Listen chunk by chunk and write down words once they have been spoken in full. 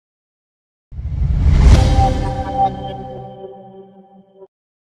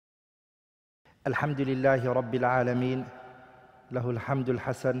الحمد لله رب العالمين له الحمد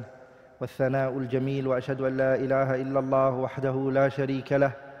الحسن والثناء الجميل وأشهد أن لا إله إلا الله وحده لا شريك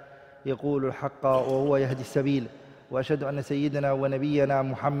له يقول الحق وهو يهدي السبيل وأشهد أن سيدنا ونبينا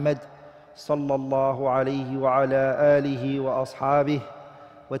محمد صلى الله عليه وعلى آله وأصحابه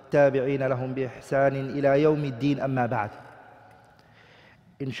والتابعين لهم بإحسان إلى يوم الدين أما بعد.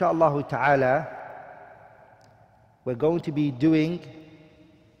 Inshallah ta'ala, we're going to be doing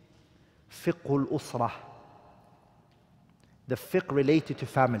fiqh al-usrah, the fiqh related to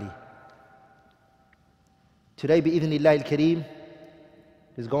family. Today, bi'idhnillah al-kareem,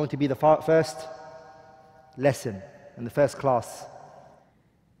 is going to be the first lesson in the first class.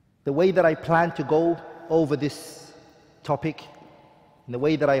 The way that I plan to go over this topic, and the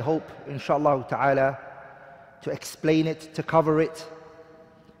way that I hope, inshallah ta'ala, to explain it, to cover it,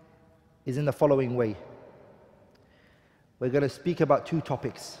 is in the following way. We're going to speak about two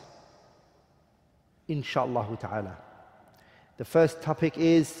topics, inshallah ta'ala. The first topic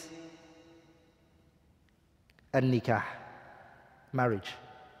is an-nikah, marriage.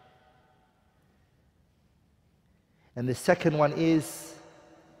 And the second one is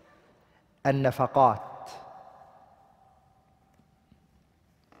an-nafaqat,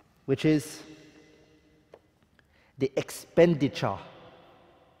 which is the expenditure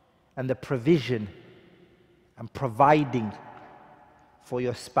and the provision and providing for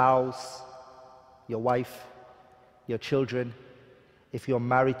your spouse, your wife, your children. If you're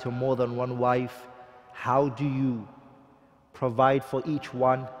married to more than one wife, how do you provide for each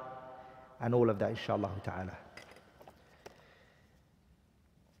one, and all of that, inshallah ta'ala.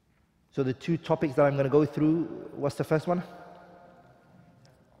 So the two topics that I'm going to go through, what's the first one?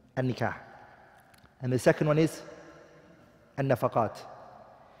 An-nikah. And the second one is an-nafaqat.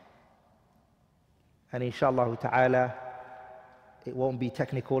 And inshallah ta'ala, it won't be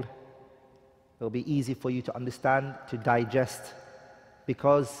technical. It will be easy for you to understand, to digest,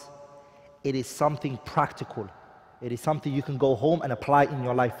 because it is something practical. It is something you can go home and apply in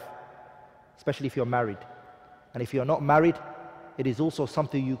your life, especially if you're married. And if you're not married, it is also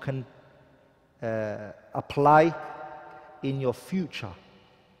something you can apply in your future,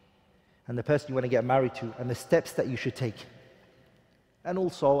 and the person you want to get married to, and the steps that you should take. And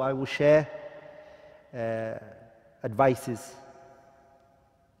also I will share advices,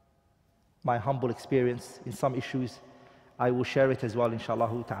 my humble experience in some issues. I will share it as well,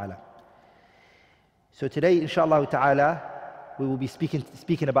 inshallah ta'ala. So today, inshallah ta'ala, we will be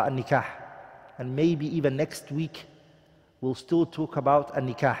speaking about an-nikah, and maybe even next week we'll still talk about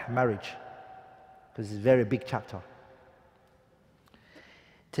an-nikah, marriage, because it's a very big chapter.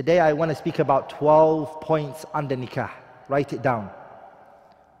 Today I want to speak about 12 points under nikah. Write it down.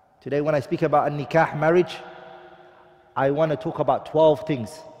 Today when I speak about an-nikah, marriage, I want to talk about 12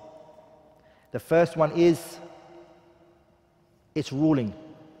 things. The first one is its ruling.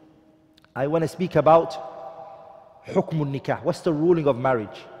 I want to speak about hukm al-nikah. What's the ruling of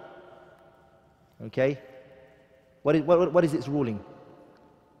marriage? Okay? What is its ruling?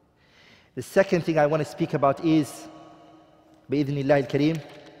 The second thing I want to speak about is, bi'idhnillah al-kareem,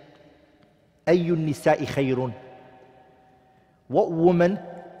 ayyu nisa'i khayrun. What woman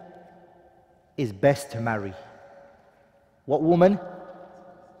is best to marry? What woman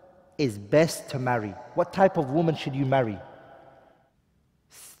is best to marry? What type of woman should you marry?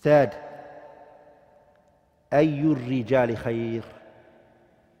 Third, ayyu rijali khayr.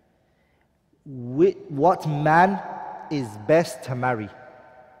 What man is best to marry?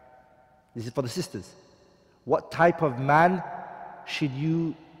 This is for the sisters. What type of man should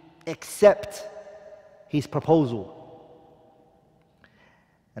you accept his proposal?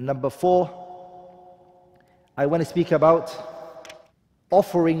 And number 4, I want to speak about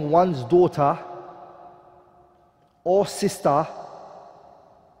offering one's daughter or sister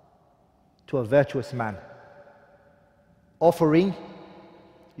to a virtuous man. Offering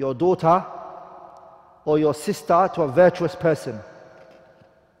your daughter or your sister to a virtuous person.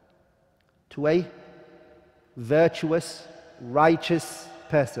 To a virtuous, righteous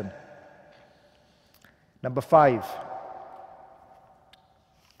person. Number 5,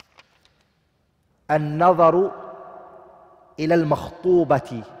 النظر إلى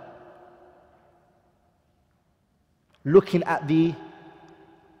المخطوبة. Looking at the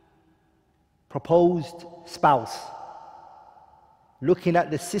proposed spouse. Looking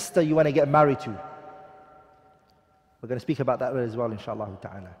at the sister you want to get married to. We're going to speak about that as well, inshallah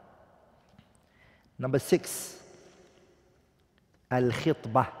ta'ala. Number 6,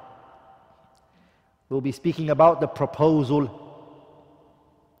 al-khitbah. We'll be speaking about the proposal,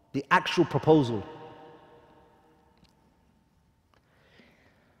 the actual proposal.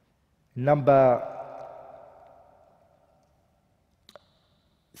 Number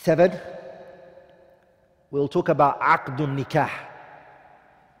 7, we'll talk about aqdun nikah,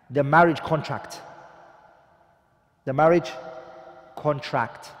 the marriage contract. The marriage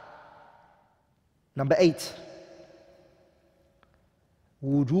contract. Number 8,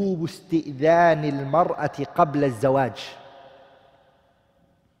 وجوب استئذان المرأة قبل الزواج.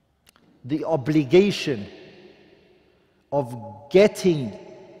 The obligation of getting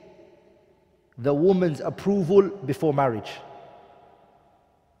the woman's approval before marriage.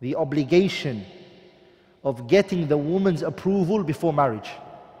 The obligation of getting the woman's approval before marriage.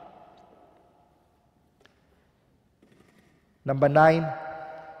 Number 9,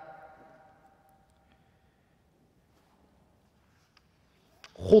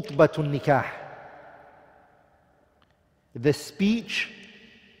 khutbatun nikah, the speech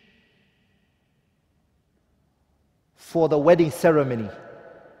for the wedding ceremony.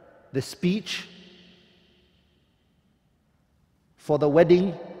 The speech for the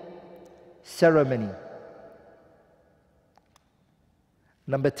wedding ceremony.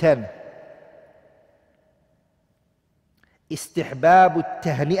 Number 10, استحباب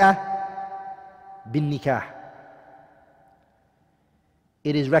التهنئة بالنكاح.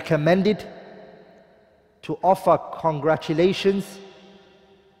 It is recommended to offer congratulations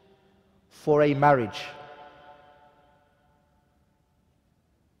for a marriage.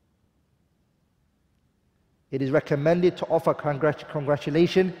 It is recommended to offer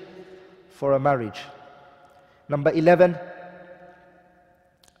congratulation for a marriage. Number 11,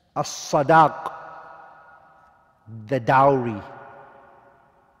 as-sadaq, the dowry.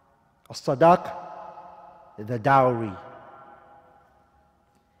 As-sadaq, the dowry.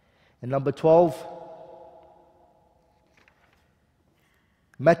 And number 12,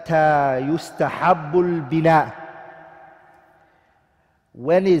 متى يستحب البناء.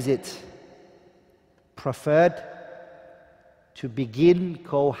 When is it preferred to begin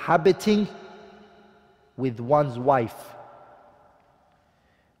cohabiting with one's wife?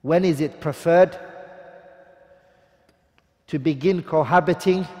 When is it preferred to begin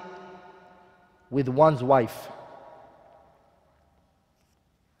cohabiting with one's wife?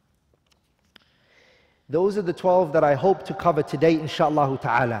 Those are the 12 that I hope to cover today, inshaAllah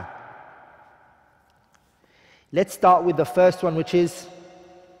ta'ala. Let's start with the first one, which is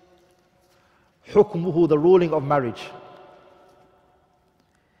حكمه, the ruling of marriage.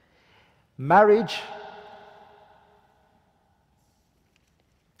 Marriage,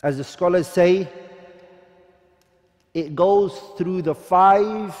 as the scholars say, it goes through the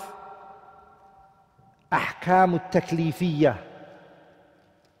 5 أحكام التكليفية.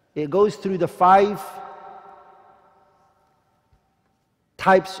 It goes through the 5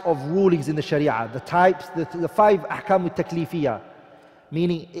 types of rulings in the Sharia. The 5 أحكام التكليفية,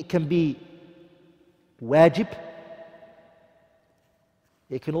 meaning it can be wajib,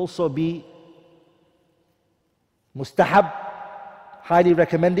 it can also be mustahab, highly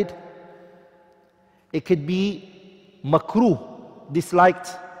recommended. It could be makruh,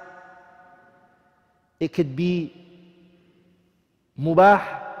 disliked. It could be mubah,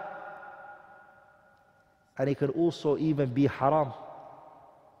 and it could also even be haram.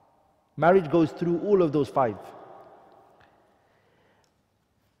 Marriage goes through all of those 5.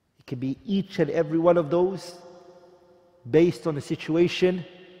 It can be each and every one of those based on the situation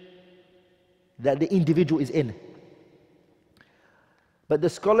that the individual is in. But the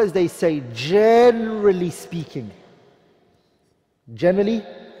scholars, they say, generally speaking, generally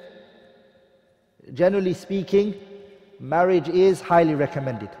speaking, marriage is highly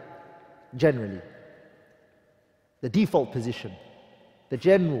recommended. Generally. The default position, the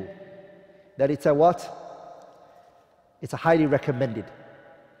general, that it's a what? It's a highly recommended,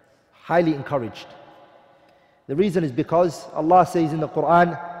 highly encouraged. The reason is because Allah says in the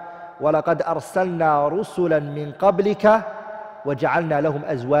Qur'an, وَلَقَدْ أَرْسَلْنَا رُسُلًا مِّن قَبْلِكَ وَجَعَلْنَا لَهُمْ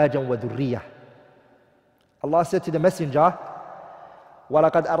أَزْوَاجًا وَذُرِّيَّةً. Allah said to the messenger,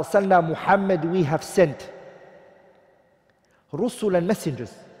 وَلَقَدْ أَرْسَلْنَا Muhammad, we have sent رُسُلًا,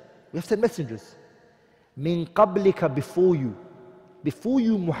 messengers. We have sent messengers. مِّن قَبْلِكَ, before you. Before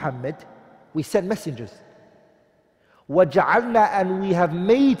you, Muhammad, we sent messengers. وَجَعَلْنَا, and we have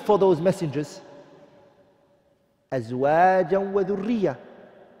made for those messengers أَزْوَاجًا وَذُرِّيَّةً,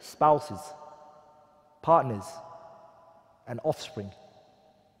 spouses, partners, and offspring.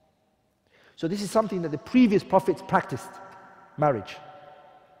 So this is something that the previous prophets practiced, marriage.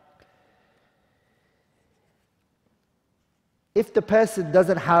 If the person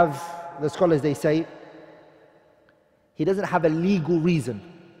doesn't have, the scholars they say, he doesn't have a legal reason,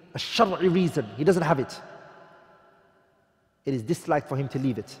 a shar'i reason, he doesn't have it, it is disliked for him to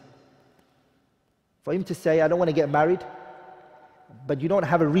leave it. For him to say, I don't want to get married, but you don't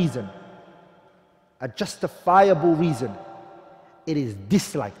have a reason, a justifiable reason, it is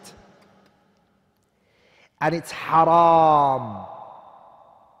disliked. And it's haram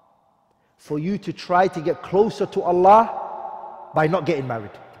for you to try to get closer to Allah by not getting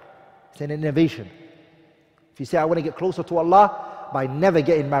married. It's an innovation. If you say, I want to get closer to Allah by never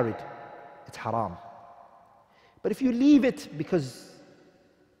getting married, it's haram. But if you leave it because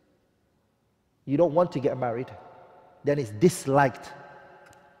you don't want to get married, then it's disliked.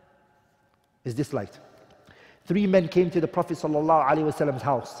 It's disliked. 3 men came to the Prophet ﷺ's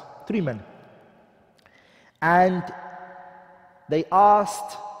house. 3 men. And they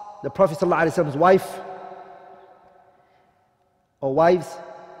asked the Prophet ﷺ's wife or wives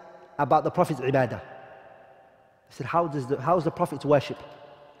about the Prophet's ibadah. They said, how's the Prophet's worship?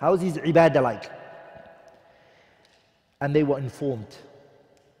 How is his ibadah like? And they were informed.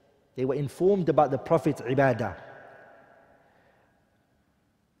 They were informed about the Prophet's ibadah.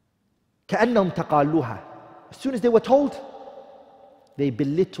 كأنهم تقالوها. As soon as they were told, they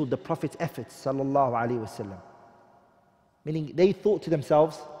belittled the Prophet's efforts, sallallahu alaihi wasallam. Meaning they thought to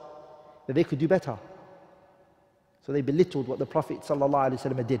themselves that they could do better. So they belittled what the Prophet sallallahu alaihi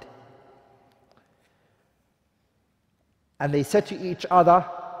wasallam did. And they said to each other,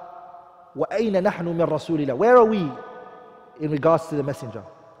 وَأَيْنَ نَحْنُ مِنْ رَسُولِ اللَّهِ. Where are we in regards to the messenger?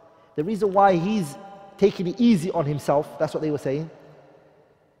 The reason why he's taking it easy on himself, that's what they were saying,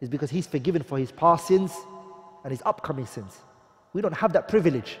 is because he's forgiven for his past sins and his upcoming sins. We don't have that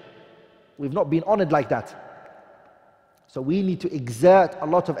privilege. We've not been honored like that. So we need to exert a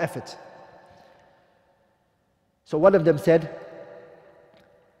lot of effort. So one of them said,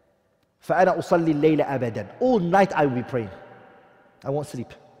 فَأَنَا أُصَلِّي اللَّيْلَ أَبَدًا. All night I will be praying. I won't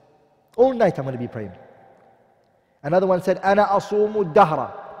sleep. All night I'm going to be praying. Another one said, أَنَا أَصُومُ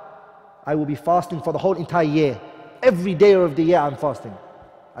الدَّهْرَ. I will be fasting for the whole entire year. Every day of the year I'm fasting.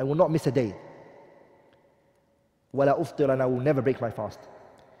 I will not miss a day. وَلَا أُفْطِرَ. And I will never break my fast.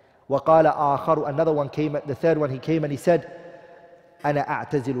 وَقَالَ آخَرُ. Another one came, the third one, he came and he said, أَنَا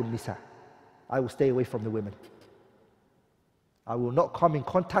أَعْتَزِلُ النِّسَاء. I will stay away from the women. I will not come in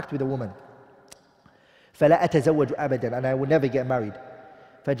contact with a woman. فَلَا أَتَزَوَّجُ أَبَدًا. And I will never get married.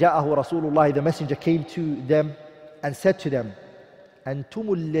 فَجَاءَهُ رَسُولُ اللَّهِ. The messenger came to them and said to them, أَنْتُمُ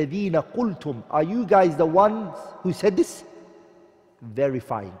الَّذِينَ قُلْتُمْ. Are you guys the ones who said this?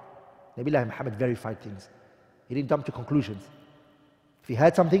 Verifying. Nabi Muhammad verified things. He didn't jump to conclusions. If he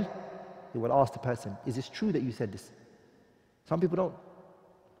heard something, he will ask the person, is this true that you said this? Some people don't.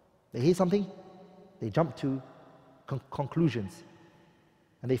 They hear something, they jump to conclusions,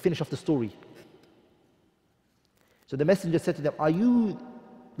 and they finish off the story. So the messenger said to them, are you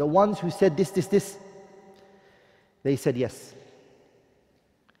the ones who said this? They said yes.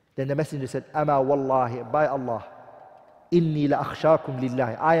 Then the messenger said, Ama wallahi, by Allah, inni la akhshakum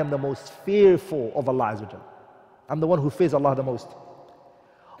lillahi. I am the most fearful of Allah Azza wa Jal. I'm the one who fears Allah the most.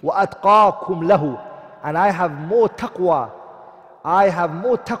 Wa atqakum lahu. And I have more taqwa. I have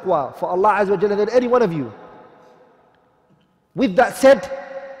more taqwa for Allah Azza wa Jal than any one of you. With that said,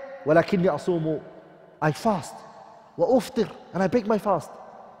 walakinni asumu. I fast. Wa uftir. And I break my fast.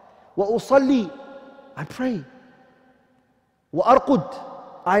 Wa usalli. I pray. Wa arqud.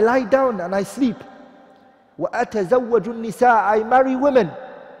 I lie down and I sleep. وَأَتَزَوَّجُ النِّسَاءَ. I marry women.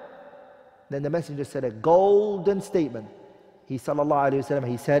 Then the messenger said a golden statement. He sallallahu alayhi wa sallam,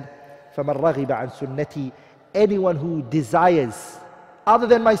 he said, فَمَنْ رَغِبَ عَنْ سُنَّتِي. Anyone who desires other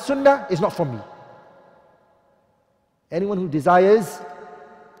than my sunnah is not from me. Anyone who desires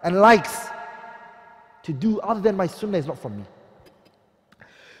and likes to do other than my sunnah is not from me.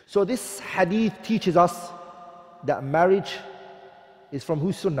 So this hadith teaches us that marriage is from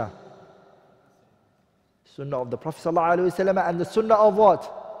whose sunnah? Sunnah of the Prophet ﷺ, and the sunnah of what?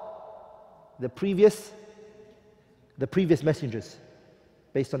 The previous messengers,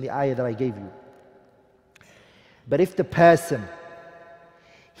 based on the ayah that I gave you. But if the person,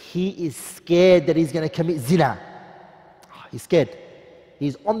 he is scared that he's going to commit zina, he's scared,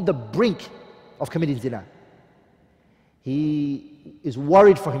 he's on the brink of committing zina, he is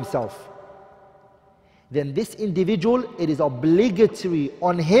worried for himself, then this individual, it is obligatory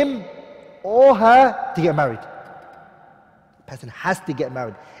on him or her to get married. The person has to get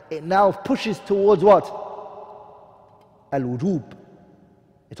married. It now pushes towards what? Al-wujub.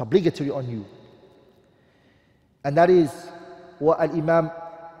 It's obligatory on you. And that is what Al-Imam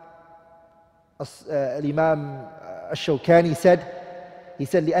Al-Shawkani said. He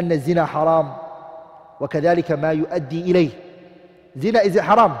said, لأن الزنا حرام وكذلك ما يؤدي إليه. Zina, is it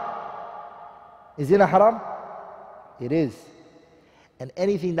haram? Is zina haram? It is. And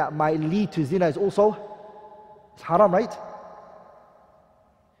anything that might lead to zina is also it's haram, right?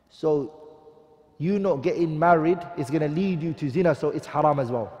 So you not getting married is going to lead you to zina, so it's haram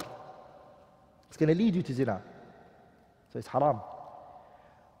as well. It's going to lead you to zina, so it's haram.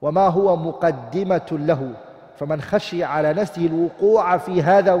 وما هو مقدمة له فمن خشي على نفسه الوقوع في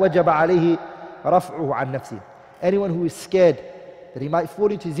هذا وجب عليه رفعه عن نفسه. Anyone who is scared that he might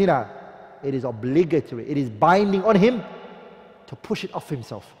fall into zina, it is obligatory, it is binding on him to push it off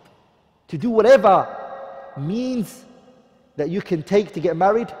himself, to do whatever means that you can take to get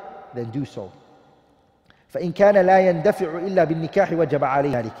married, then do so. فإن كان لا يندفع إلا بالنكاح وجب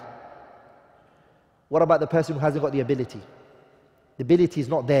عليه ذلك. What about the person who hasn't got the ability? The ability is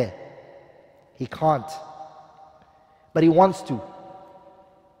not there. He can't. But he wants to.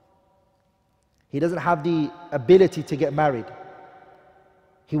 He doesn't have the ability to get married.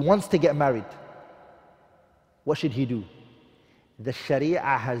 He wants to get married. What should he do? The Sharia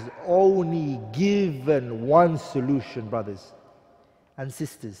has only given one solution, brothers and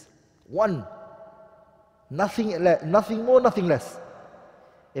sisters. One. Nothing more, nothing less.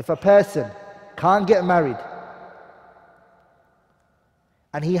 If a person can't get married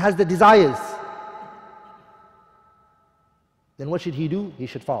and he has the desires, then what should he do? He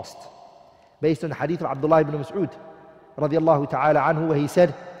should fast. Based on the hadith of Abdullah ibn Mas'ud radiallahu ta'ala anhu, where he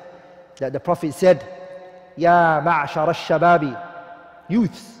said that the Prophet said, Ya ma'ashar al-shababi,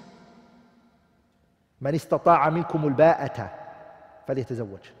 youths, man istata'a minkum al-ba'ata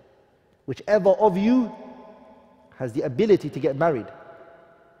falyatazawwaj. Whichever of you has the ability to get married.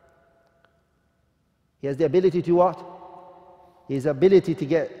 He has the ability to what? He has the ability to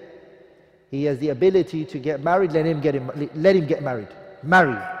get married, let him get married.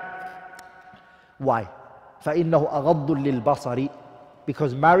 Marry. Why? فَإِنَّهُ أَغَضُّ لِلْبَصَرِ.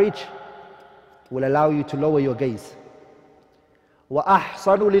 Because marriage will allow you to lower your gaze.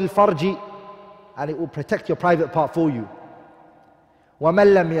 وَأَحْصَنُ لِلْفَرْجِ. And it will protect your private part for you.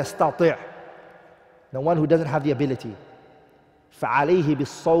 وَمَنْ لَمْ يَسْتَطِعْ. The one who doesn't have the ability. فَعَلَيْهِ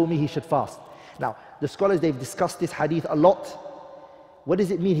بِالصَّوْمِ. He should fast. Now, the scholars, they've discussed this hadith a lot. What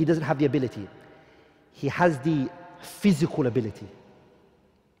does it mean he doesn't have the ability? He has the physical ability.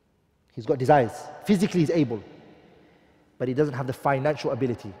 He's got desires. Physically he's able. But he doesn't have the financial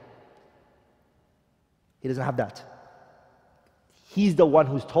ability. He doesn't have that. He's the one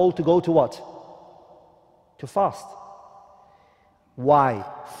who's told to go to what? To fast. Why?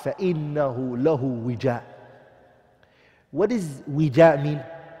 فَإِنَّهُ لَهُ وِجَاء. What does wija mean?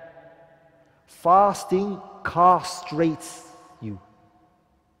 Fasting castrates you.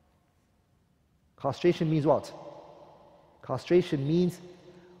 Castration means what? Castration means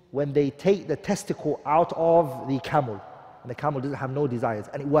when they take the testicle out of the camel, and the camel doesn't have no desires,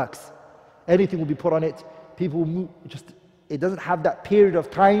 and it works. Anything will be put on it, people will move, it doesn't have that period of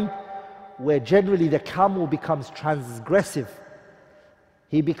time where generally the camel becomes transgressive.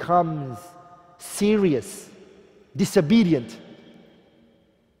 He becomes serious, disobedient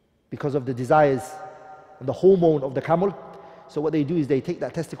because of the desires and the hormone of the camel. So what they do is they take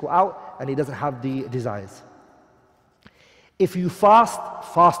that testicle out and he doesn't have the desires. If you fast,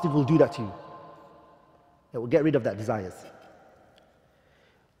 fasting will do that to you. It will get rid of that desires.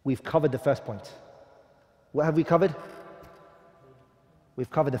 We've covered the first point. What have we covered? We've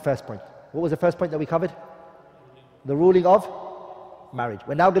covered the first point. What was the first point that we covered? The ruling of marriage.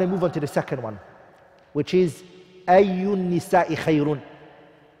 We're now going to move on to the second one, which is Ayyun nisa'i khayrun.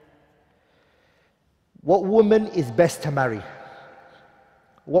 What woman is best to marry?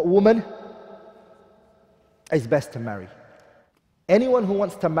 What woman is best to marry? Anyone who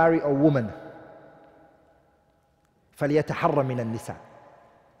wants to marry a woman, فَلْيَتَحَرَّ مِنَ النِّسَاءِ.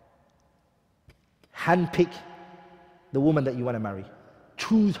 Handpick the woman that you want to marry.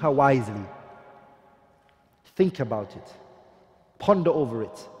 Choose her wisely. Think about it. Ponder over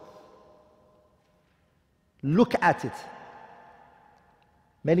it. Look at it.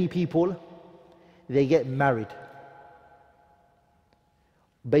 Many people, they get married.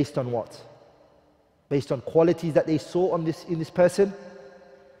 Based on what? Based on qualities that they saw in this person?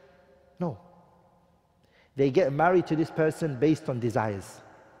 No. They get married to this person based on desires.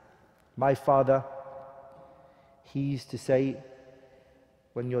 My father, he used to say,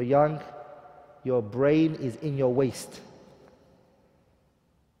 when you're young, your brain is in your waist.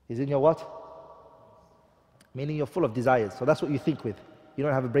 Is in your what? Meaning you're full of desires. So that's what you think with. You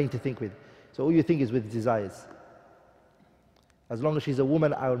don't have a brain to think with. So all you think is with desires. As long as she's a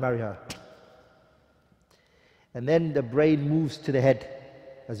woman, I will marry her. And then the brain moves to the head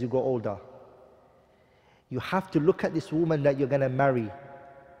as you grow older. You have to look at this woman that you're going to marry.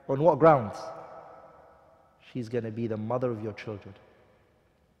 On what grounds? She's going to be the mother of your children.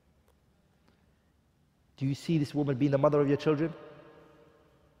 Do you see this woman being the mother of your children?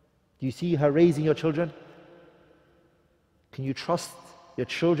 Do you see her raising your children? Can you trust your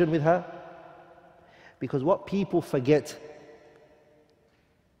children with her? Because what people forget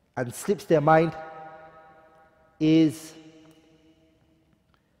and slips their mind is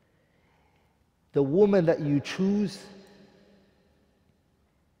the woman that you choose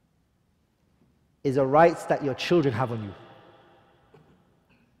is a right that your children have on you.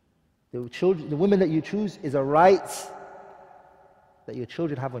 The woman that you choose is a right that your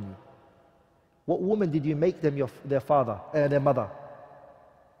children have on you. What woman did you make them their mother?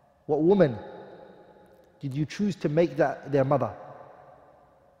 What woman did you choose to make that their mother?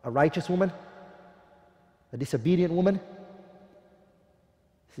 A righteous woman? A disobedient woman?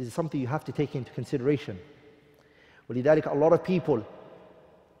 This is something you have to take into consideration. A lot of people,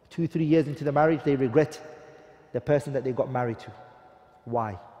 2-3 years into the marriage, they regret the person that they got married to.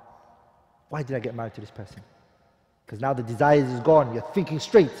 Why? Why did I get married to this person? Because now the desires is gone. You're thinking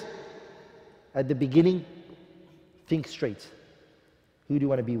straight. At the beginning, think straight. Who do you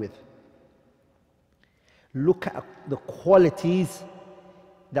want to be with? Look at the qualities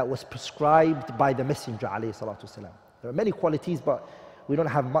that was prescribed by the Messenger ﷺ. There are many qualities, but we don't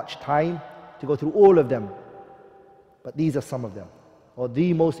have much time to go through all of them. But these are some of them, or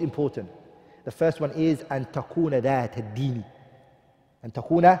the most important. The first one is أن تكون ذات الدين. أن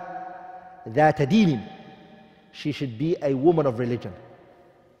تكون ذات دين. She should be a woman of religion.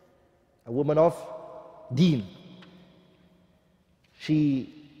 A woman of deen. She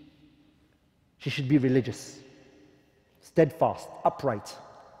should be religious, steadfast, upright.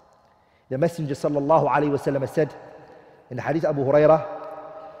 The Messenger sallallahu alaihi wasallam said in the hadith Abu Hurairah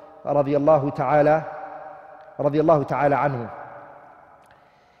radiyallahu ta'ala anhu.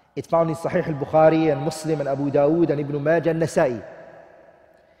 It's found in Sahih al-Bukhari and Muslim and Abu Dawood and Ibn Majah and Nasa'i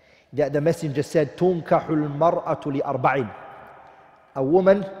that the Messenger said, تُنْكَحُ الْمَرْأَةُ لِأَرْبَعٍ. A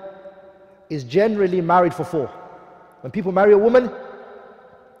woman is generally married for 4. When people marry a woman,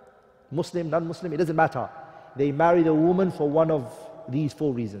 Muslim, non-Muslim, it doesn't matter. They marry the woman for one of these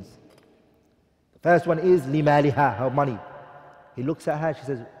 4 reasons. The first one is لِمَالِهَا, her money. He looks at her,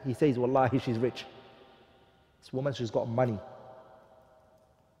 he says, Wallahi, she's rich. This woman, she's got money.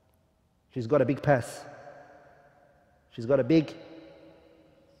 She's got a big purse. She's got a big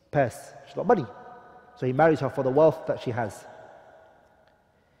purse. She's got money. So he marries her for the wealth that she has.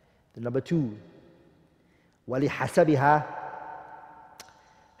 Then number 2, وَلِحَسَبِهَا,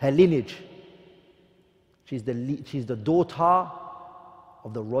 her lineage. She's the daughter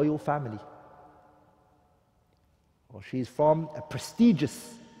of the royal family. Or she's from a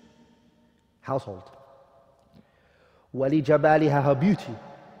prestigious household. وَلِجَبَالِهَا, her beauty.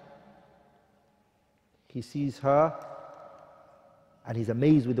 He sees her and he's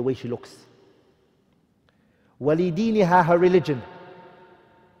amazed with the way she looks. وَلِدِينِهَا, her religion.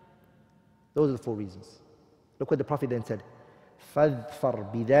 Those are the 4 reasons. Look what the Prophet then said.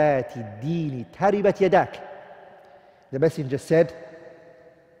 فَاذْفَرْ بِذَاتِ الدِّينِ تَرِبَتْ يَدَاكَ. The Messenger said,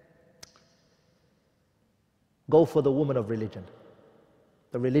 go for the woman of religion,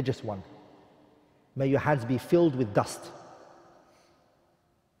 the religious one. May your hands be filled with dust.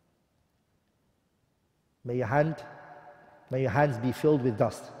 May your hands be filled with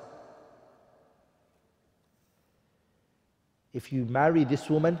dust. If you marry this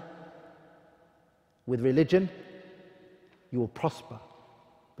woman with religion, you will prosper.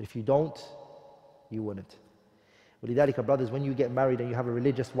 But if you don't, you wouldn't. وَلِذَلِكَ, brothers, when you get married and you have a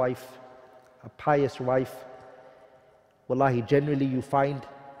religious wife, a pious wife, wallahi, generally you find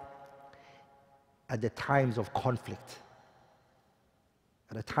at the times of conflict,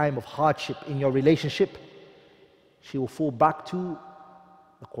 at a time of hardship in your relationship, she will fall back to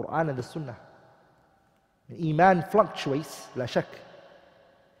the Qur'an and the Sunnah. Iman fluctuates, la shak,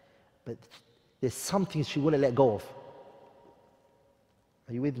 but there's something she wouldn't let go of.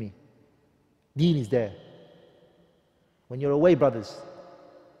 Are you with me? Deen is there. When you're away, brothers,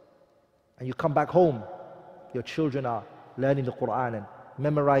 and you come back home, your children are learning the Qur'an and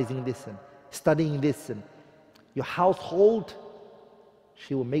memorizing this and studying this, and your household,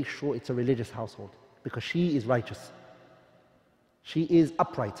 she will make sure it's a religious household because she is righteous. She is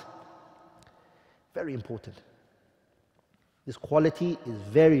upright. Very important. This quality is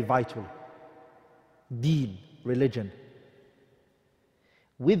very vital. Deen, religion.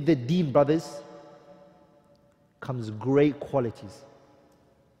 With the deen, brothers, comes great qualities.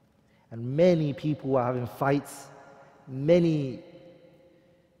 And many people are having fights, many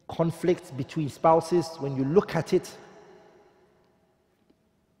conflicts between spouses. When you look at it,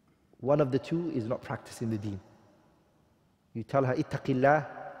 one of the 2 is not practicing the deen. You tell her, ittaqillah,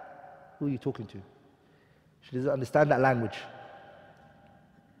 who are you talking to? She doesn't understand that language.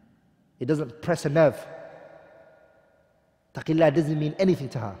 It doesn't press a nerve. Taqillah doesn't mean anything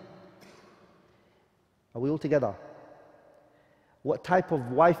to her. Are we all together? What type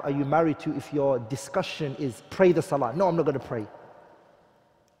of wife are you married to if your discussion is pray the salah? No, I'm not going to pray.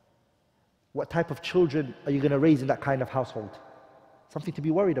 What type of children are you going to raise in that kind of household? Something to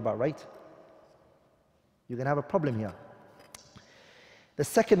be worried about, right? You're going to have a problem here. The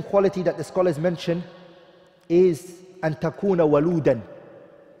second quality that the scholars mention is أن تكون ولودا,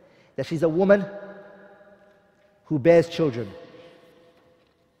 that she's a woman who bears children.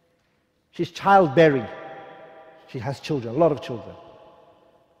 She's childbearing. She has children, a lot of children.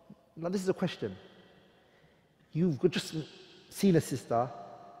 Now this is a question. You've just seen a sister.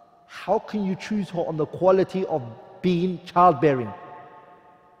 How can you choose her on the quality of being childbearing?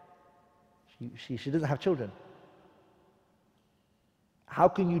 She doesn't have children. How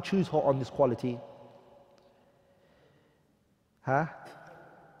can you choose her on this quality? Huh?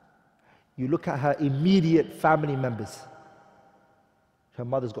 You look at her immediate family members. Her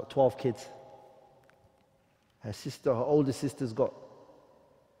mother's got 12 kids. Her sister, her older sister's got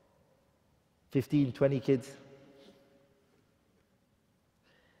 15, 20 kids.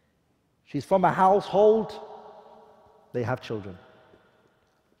 She's from a household, they have children.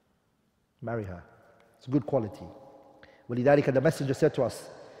 Marry her. It's good quality. ولذلك the messenger said to us,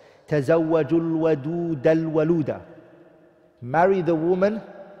 تزوجوا الودود الولودة. Marry the woman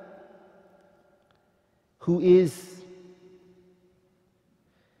who is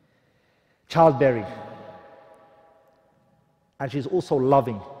childbearing. And she's also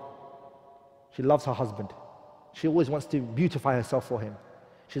loving. She loves her husband. She always wants to beautify herself for him.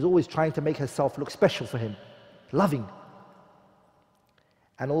 She's always trying to make herself look special for him. Loving.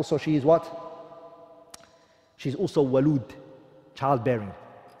 And also she is what? She's also walud, childbearing.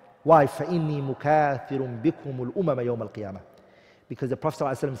 Why? فَإِنِّي مُكَاثِرٌ بِكُمُ الْأُمَمَ يَوْمَ الْقِيَامَةِ. Because the Prophet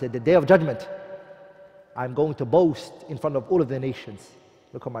ﷺ said, the day of judgment, I'm going to boast in front of all of the nations.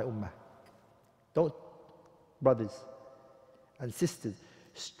 Look at my ummah. Don't, brothers and sisters,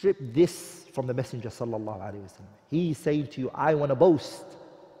 strip this from the Messenger sallallahu alaihi wasallam. He's saying to you, I want to boast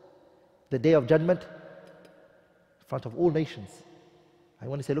the day of judgment in front of all nations. I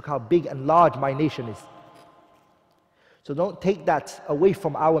want to say, look how big and large my nation is. So don't take that away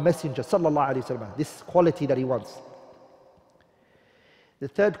from our Messenger sallallahu alaihi wasallam, this quality that he wants. The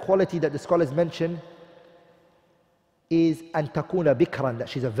third quality that the scholars mention is أن تكون بكرا, that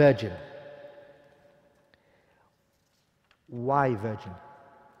she's a virgin. Why virgin?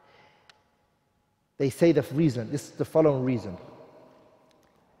 They say the reason, this is the following reason.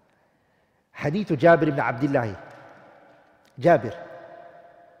 Hadith Jabir ibn Abdullah. Jabir,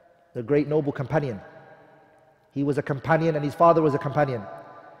 the great noble companion. He was a companion and his father was a companion.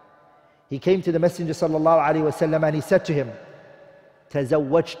 He came to the Messenger sallallahu alaihi wasallam and he said to him,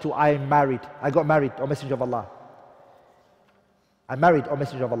 Tazawwajtu, I am married. I got married, O Messenger of Allah. I'm married, O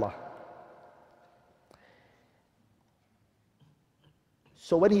Messenger of Allah.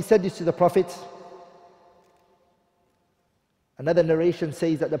 So when he said this to the Prophet, another narration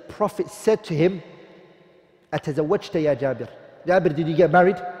says that the Prophet said to him, Atazawwajta ya Jabir. Jabir, did you get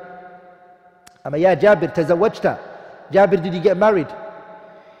married? Ama ya Jabir, tazawwajta. Jabir, did you get married?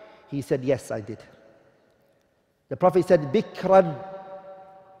 He said, yes, I did. The Prophet said, Bikran,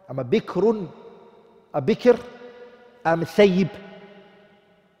 ama bikrun, a bikr, am thayyib,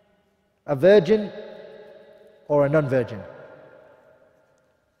 a virgin or a non-virgin.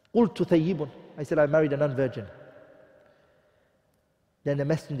 Qultu thayyibun. I said, I married a non-virgin. Then the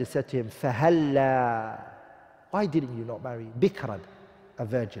messenger said to him, Fahalla, why didn't you not marry bikran, a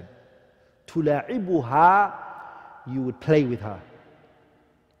virgin? Tula'ibuha, you would play with her.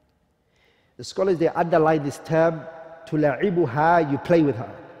 The scholars, they underline this term, tula'ibuha, you play with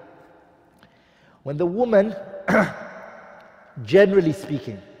her. When the woman, generally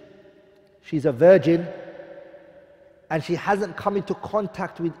speaking, she's a virgin and she hasn't come into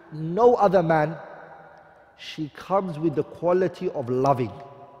contact with no other man, she comes with the quality of loving.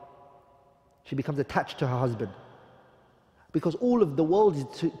 She becomes attached to her husband. Because all of the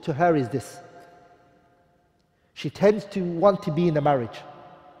world to her is this. She tends to want to be in the marriage.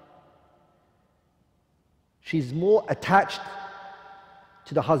 She's more attached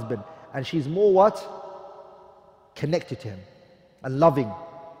to the husband. And she's more what? Connected to him and loving.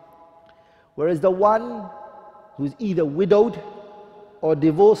 Whereas the one who's either widowed or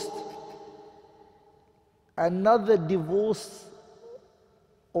divorced, another divorce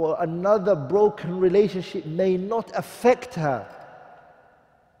or another broken relationship may not affect her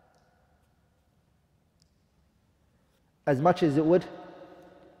as much as it would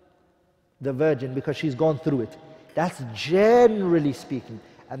the virgin because she's gone through it. That's generally speaking,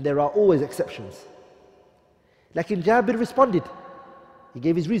 and there are always exceptions. Like in Jabir responded, he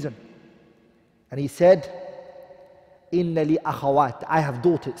gave his reason. And he said, Inna li akhawat, I have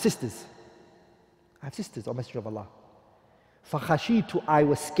daughters, sisters. I have sisters, O Messenger of Allah. فَخَشِيتُ, I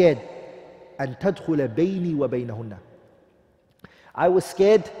was scared. أَن تَدْخُلَ بَيْنِي وَبَيْنَهُنَّ, I was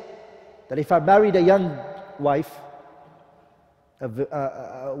scared that if I married a young wife,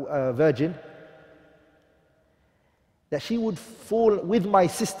 a virgin, that she would fall with my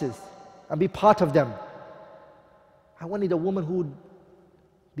sisters and be part of them. I wanted a woman who would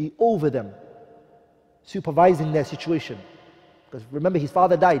be over them, supervising their situation. Because remember, his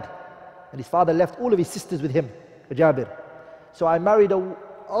father died, and his father left all of his sisters with him, Jabir. So I married an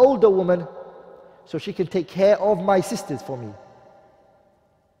older woman so she can take care of my sisters for me.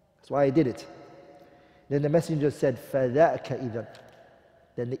 That's why I did it. Then the messenger said, فَذَاكَ إِذًا,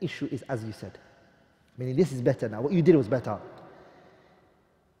 then the issue is as you said. Meaning this is better now. What you did was better.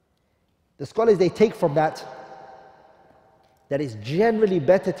 The scholars, they take from that it's generally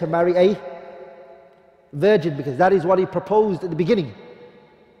better to marry a virgin because that is what he proposed at the beginning.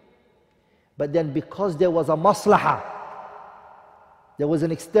 But then because there was a maslahah, there was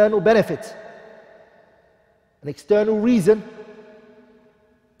an external benefit, an external reason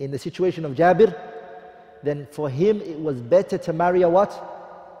in the situation of Jabir, then for him it was better to marry a what?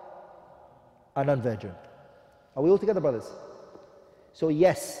 A non-virgin. Are we all together, brothers? So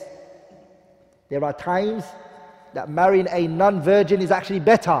yes, there are times that marrying a non-virgin is actually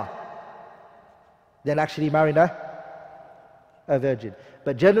better than actually marrying a virgin.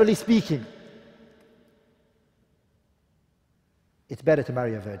 But generally speaking, it's better to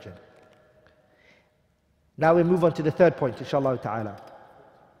marry a virgin. Now we move on to the third point, inshallah ta'ala.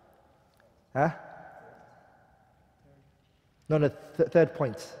 Huh? No, third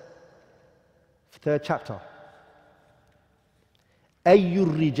point. Third chapter. Ayyur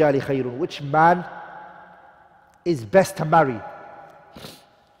rijali khayrun, which man is best to marry?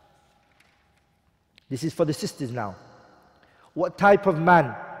 This is for the sisters now. What type of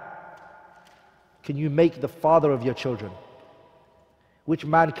man can you make the father of your children? Which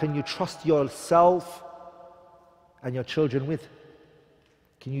man can you trust yourself and your children with?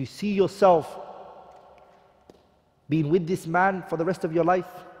 Can you see yourself being with this man for the rest of your life?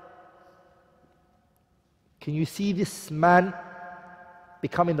 Can you see this man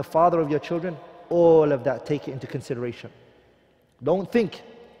becoming the father of your children? All of that, take it into consideration. Don't think,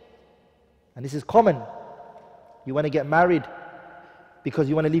 and this is common, you want to get married because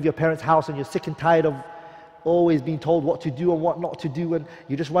you want to leave your parents' house and you're sick and tired of always being told what to do and what not to do, and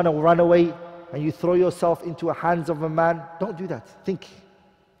you just want to run away and you throw yourself into the hands of a man. Don't do that. Think.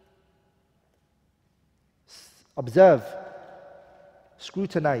 Observe.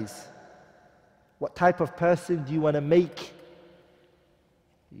 Scrutinize. What type of person do you want to make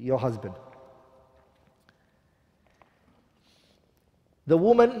your husband? The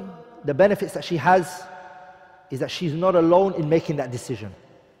woman, the benefits that she has is that she's not alone in making that decision.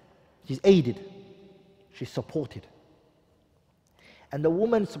 She's aided. She's supported. And the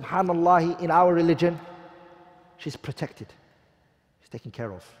woman, subhanallah, in our religion, she's protected. She's taken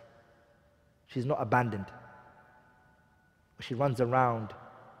care of. She's not abandoned. She runs around.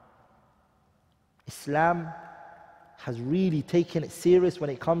 Islam has really taken it serious when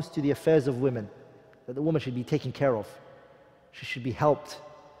it comes to the affairs of women, that the woman should be taken care of. She should be helped.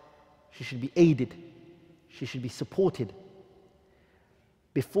 She should be aided. She should be supported.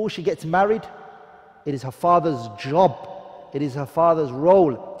 Before she gets married, it is her father's job, it is her father's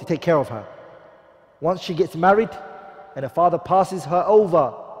role to take care of her. Once she gets married and her father passes her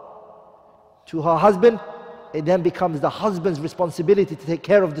over to her husband, it then becomes the husband's responsibility to take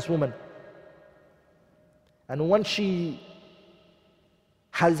care of this woman. And once she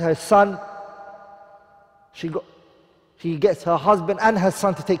has her son, she gets her husband and her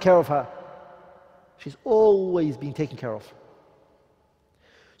son to take care of her. She's always been taken care of.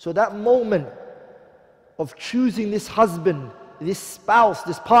 So that moment of choosing this husband, this spouse,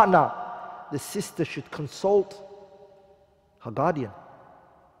 this partner, the sister should consult her guardian,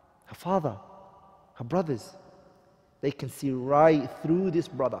 her father, her brothers. They can see right through this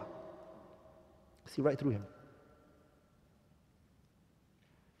brother. See right through him.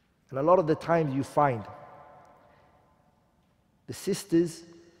 And a lot of the times you find the sisters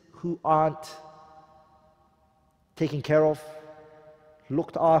who aren't taken care of,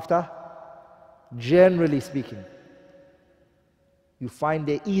 looked after, generally speaking, you find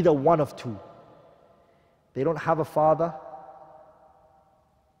they're either one of two. They don't have a father,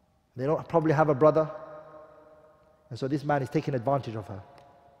 they don't probably have a brother, and so this man is taking advantage of her.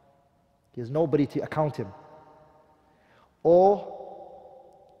 He has nobody to account him. Or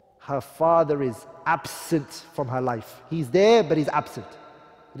her father is absent from her life. He's there, but he's absent.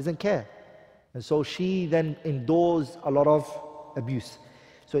 He doesn't care. And so she then endures a lot of abuse.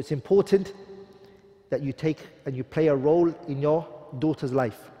 So it's important that you take and you play a role in your daughter's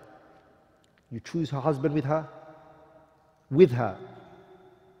life. You choose her husband with her.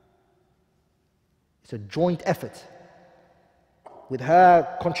 It's a joint effort. With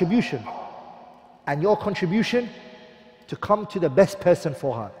her contribution and your contribution to come to the best person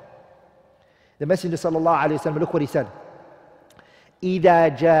for her. The Messenger sallallahu alaihi wasallam, look what he said.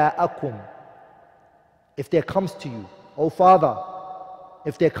 إِذَا جَاءَكُمْ, if there comes to you, O father,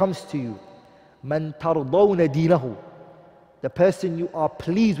 if there comes to you, مَنْ تَرْضَوْنَ دِينَهُ, the person you are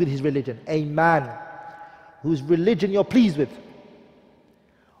pleased with his religion, a man whose religion you're pleased with,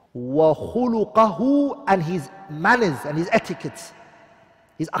 وَخُلُقَهُ, and his manners and his etiquettes,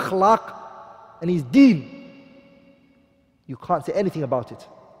 his akhlaq and his deen, you can't say anything about it.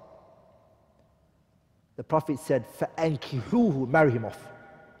 The Prophet said, فَأَنْكِحُوهُ, marry him off.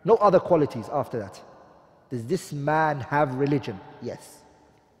 No other qualities after that. Does this man have religion? Yes.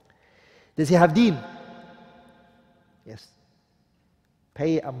 Does he have deen? Yes.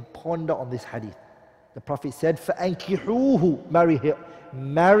 Pay and ponder on this hadith. The Prophet said, فَأَنْكِحُوهُ,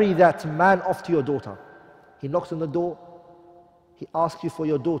 marry that man off to your daughter. He knocks on the door, he asks you for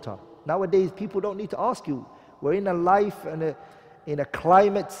your daughter. Nowadays, people don't need to ask you. We're in a life and in a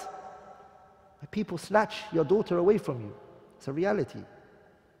climate where people snatch your daughter away from you. It's a reality.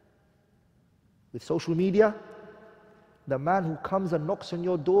 With social media, the man who comes and knocks on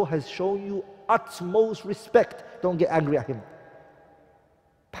your door has shown you utmost respect. Don't get angry at him.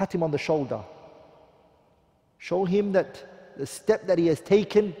 Pat him on the shoulder. Show him that the step that he has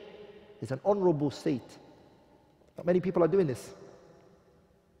taken is an honorable state. Not many people are doing this.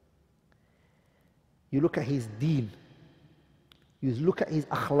 You look at his deen. You look at his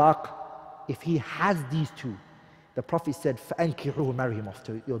akhlaq. If he has these two, the Prophet said, فَأَنْكِحُوهُ, marry him off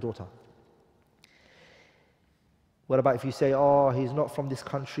to your daughter. What about if you say, oh, he's not from this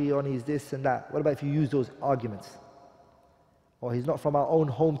country, or he's this and that? What about if you use those arguments? Or he's not from our own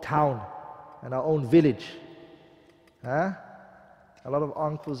hometown and our own village. Huh? A lot of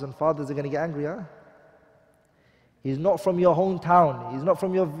uncles and fathers are going to get angry, huh? He's not from your hometown. He's not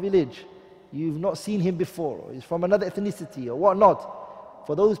from your village. You've not seen him before. Or he's from another ethnicity or whatnot.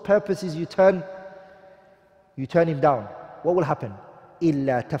 For those purposes, you turn him down. What will happen?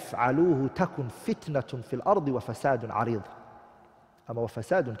 إِلَّا تَفْعَلُوهُ تَكُنْ فِتْنَةٌ فِي الْأَرْضِ وَفَسَادٌ عَرِيضٌ أَمَا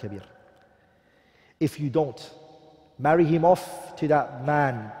وَفَسَادٌ كَبِيرٌ. If you don't marry him off to that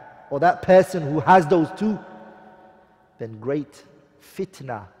man or that person who has those two, then great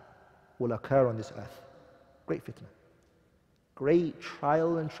fitna will occur on this earth. Great fitna. Great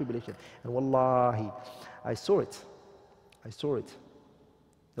trial and tribulation. And wallahi, I saw it.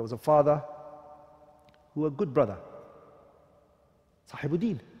 There was a father who was a good brother.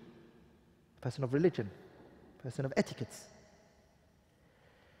 Sahibuddin, person of religion, person of etiquettes.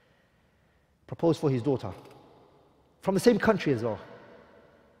 Proposed for his daughter. From the same country as well,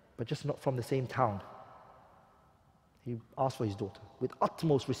 but just not from the same town. He asked for his daughter with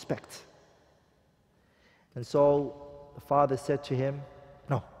utmost respect. And so the father said to him,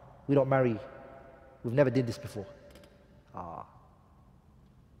 no, we don't marry. We've never did this before.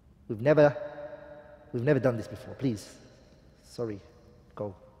 We've never done this before. Please, sorry,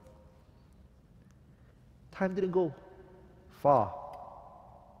 go. Time didn't go far.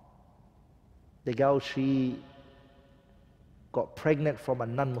 The girl, she got pregnant from a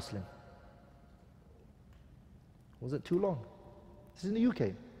non-Muslim. Wasn't too long. This is in the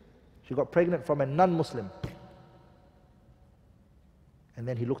UK. She got pregnant from a non-Muslim. And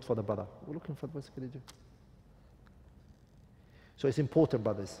then he looked for the brother. We're looking for the brother. So it's important,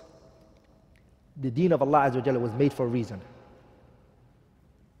 brothers. The deen of Allah Azza wa Jalla was made for a reason.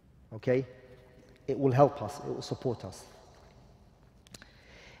 Okay? It will help us. It will support us.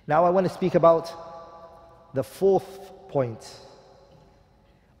 Now I want to speak about the fourth point.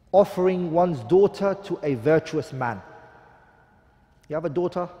 Offering one's daughter to a virtuous man. You have a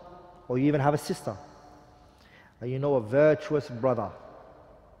daughter, or you even have a sister, and you know a virtuous brother,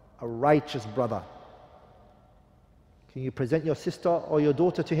 a righteous brother. Can you present your sister or your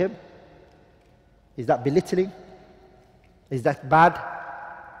daughter to him? Is that belittling? Is that bad?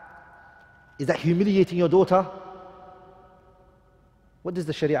 Is that humiliating your daughter? What does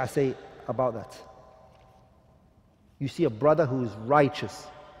the Sharia say about that? You see a brother who is righteous.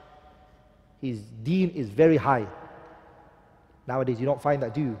 His deen is very high. Nowadays you don't find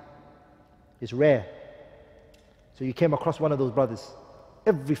that, do you? It's rare. So you came across one of those brothers.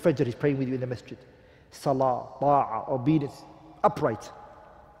 Every Fajr he's praying with you in the masjid. Salah, ta'ah, obedience, upright.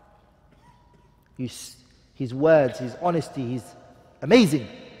 His words, his honesty, he's amazing.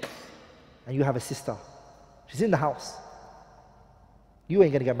 And you have a sister. She's in the house. You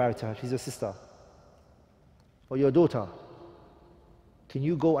ain't going to get married to her. She's your sister. Or your daughter. Can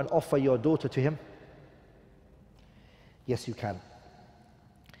you go and offer your daughter to him? Yes, you can.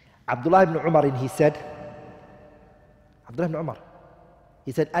 Abdullah ibn Umar, he said, Abdullah ibn Umar,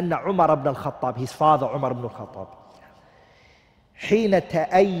 he said, Anna Umar ibn al-Khattab, his father Umar ibn al-Khattab, حين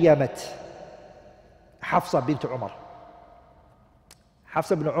تأيمت حفصة بنت عمر.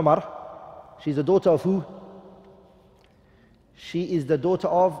 Hafsa ibn Umar, she's the daughter of who? She is the daughter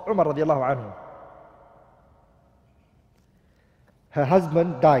of Umar radiallahu anhu. Her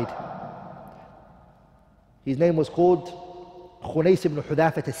husband died. His name was called Khunais ibn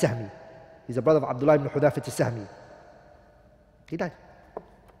Hudafat al-Sahmi. He's a brother of Abdullah ibn Hudafat al-Sahmi. He died.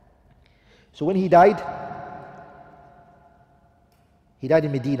 So when he died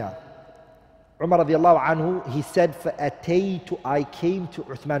in Medina. Umar radiallahu anhu, he said, فَأَتَيْتُ, I came to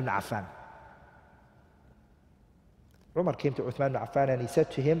Uthman ibn Affan. Umar came to Uthman ibn Affan and he said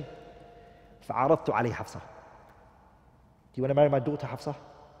to him, فَعَرَضْتُ عَلَيْهِ حَفْصَةً. Do you want to marry my daughter Hafsa?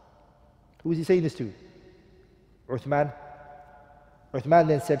 Who is he saying this to? Uthman. Uthman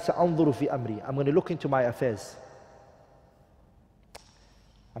then said, سَأَنظُرُ فِي أَمْرِي. I'm going to look into my affairs.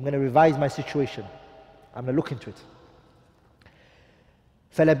 I'm going to revise my situation. I'm going to look into it.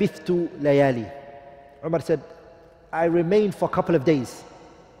 فَلَبِثْتُ لَيَالِي. Umar said, I remained for a couple of days.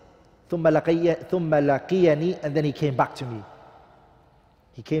 ثُمَّ لَقِيَنِي, and then he came back to me.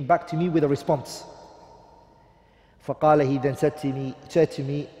 He came back to me with a response. فَقَالَ, he then said to me,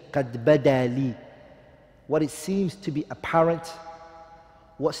 قَدْ بَدَى لِي. What it seems to be apparent,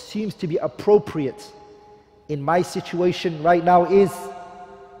 what seems to be appropriate in my situation right now is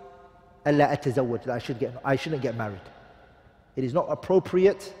أَلَّا أَتَزَوَّجْ, that I shouldn't get married. It is not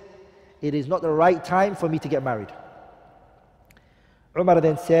appropriate, it is not the right time for me to get married. Umar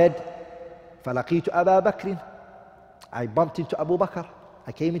then said, فَلَقِيتُ أَبَا بَكْرٍ. I bumped into Abu Bakr.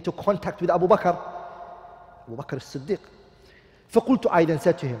 I came into contact with Abu Bakr. Abu Bakr as-Siddiq. فَقُلْتُ, I then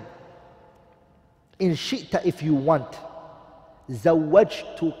said to him, إِن شِئْتَ, if you want,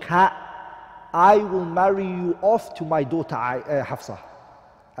 زَوَّجْتُكَ, I will marry you off to my daughter Hafsa.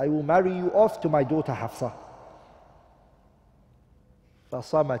 I will marry you off to my daughter Hafsa.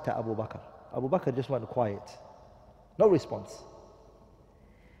 فَصَمَتَ Abu Bakr. Abu Bakr just went quiet. No response.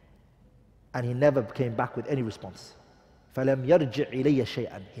 And he never came back with any response. فَلَمْ يَرْجِعْ إِلَيَّ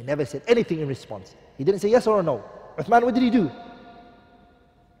شَيْئًا. He never said anything in response. He didn't say yes or no. Uthman, what did he do?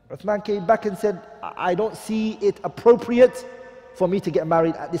 Uthman came back and said, I don't see it appropriate for me to get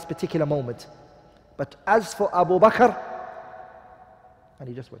married at this particular moment. But as for Abu Bakr, and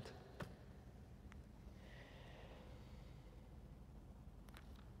he just went.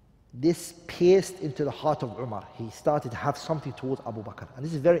 This pierced into the heart of Umar. He started to have something towards Abu Bakr. And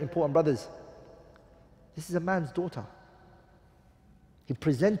this is very important, brothers. This is a man's daughter. He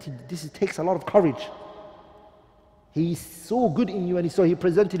presented, this takes a lot of courage. He saw good in you and he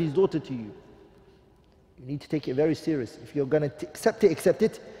presented his daughter to you. You need to take it very serious. If you're going to accept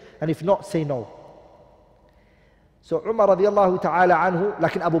it. And if not, say no. So Umar radiallahu ta'ala anhu,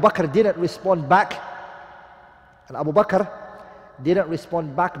 like Abu Bakr didn't respond back. And Abu Bakr didn't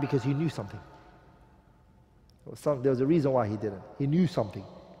respond back because he knew something. There was a reason why he didn't. He knew something.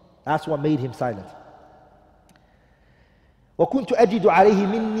 That's what made him silent. وَكُنْتُ أَجِدُ عَلَيْهِ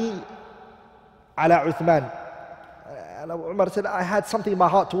مِنِّي عَلَى عُثْمَانِ. And Umar said, I had something in my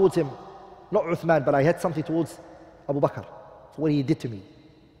heart towards him. Not Uthman, but I had something towards Abu Bakr for what he did to me.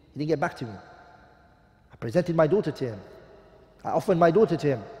 He didn't get back to me. I presented my daughter to him. I offered my daughter to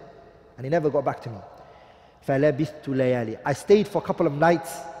him. And he never got back to me. فَلَبِثْتُ لَيَالِي. I stayed for a couple of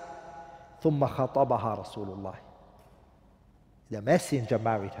nights. ثُمَّ خَطَبَهَا رَسُولُ اللَّهِ. The messenger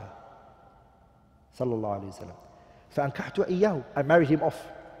married her. Sallallahu alayhi wa sallam. فَأَنْكَحْتُ إِيَّاهُ. I married him off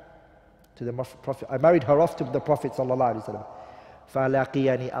to the Prophet. I married her off to the Prophet sallallahu alayhi wa sallam.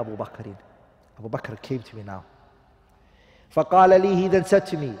 فَلَقِيَنِي أَبُو بَكْرٍ. Abu Bakr came to me now. فَقَالَ لِي, he then said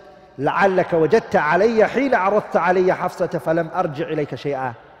to me, لَعَلَّكَ وَجَدْتَ عَلَيَّ حِينَ عَرَضْتَ عَلَيَّ حَفْصَةَ فَلَمْ أَرْجِعْ إِلَيْكَ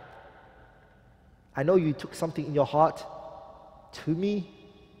شَيْئًا. I know you took something in your heart to me.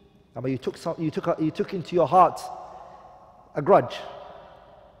 I mean, you took into your heart a grudge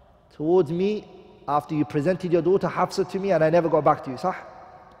towards me after you presented your daughter Hafsa to me and I never got back to you, صح?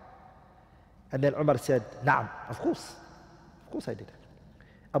 And then Umar said, نعم, of course I did.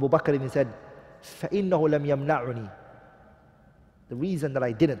 Abu Bakr even said, فَإِنَّهُ لَمْ يَمْنَعُنِي. The reason that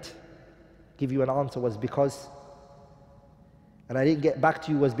I didn't give you an answer was because and I didn't get back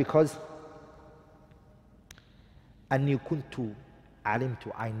to you was because أني كنت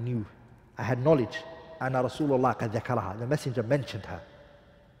علمت, I knew, I had knowledge. أن رسول الله قد ذكرها, the messenger mentioned her.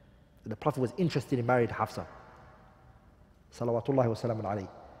 The Prophet was interested in marrying Hafsa. صلوات الله وسلام عليه.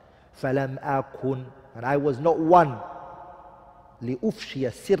 فلم أكن, and I was not one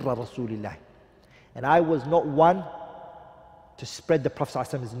لأفشي سر رسول الله, and I was not one to spread the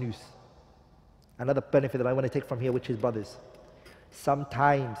Prophet's news. Another benefit that I want to take from here, which is, brothers,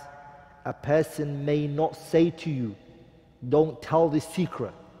 sometimes a person may not say to you, don't tell this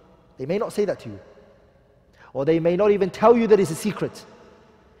secret. They may not say that to you. Or they may not even tell you that it's a secret.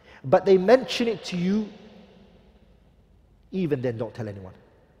 But they mention it to you, even then don't tell anyone.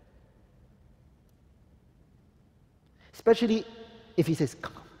 Especially if he says,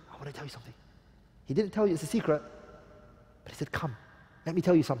 come, I want to tell you something. He didn't tell you it's a secret, but he said, come, let me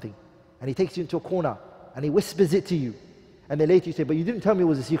tell you something. And he takes you into a corner and he whispers it to you. And then later you say, but you didn't tell me it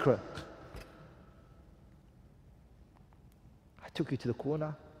was a secret. I took you to the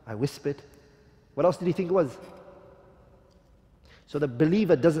corner, I whispered. What else did he think it was? So the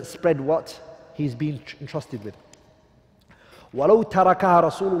believer doesn't spread what he's been entrusted with. وَلَوْ تَرَكَهَا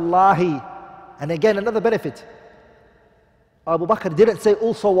رَسُولُ اللَّهِ. And again, another benefit. Abu Bakr didn't say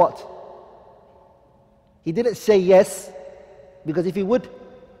also what? He didn't say yes, because if he would,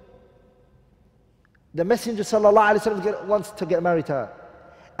 the Messenger ﷺ wants to get married to her.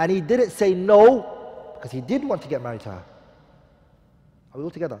 And he didn't say no, because he did want to get married to her. Are we all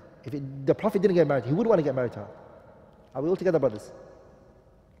together? If the Prophet didn't get married, he would want to get married to her. Are we all together, brothers?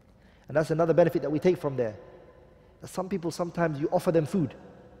 And that's another benefit that we take from there. That some people, sometimes you offer them food.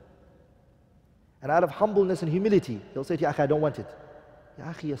 And out of humbleness and humility, they'll say to you, Akhi, I don't want it. Ya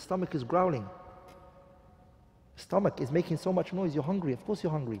Akhi, your stomach is growling. Stomach is making so much noise, you're hungry. Of course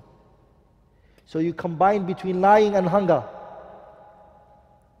you're hungry. So you combine between lying and hunger.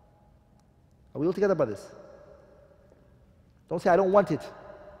 Are we all together, brothers? Don't say, I don't want it.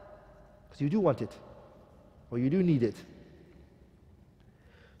 Because you do want it. Or you do need it.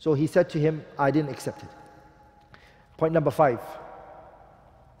 So he said to him, I didn't accept it. Point number 5.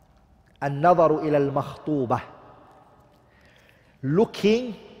 النظر إلى المخطوبة.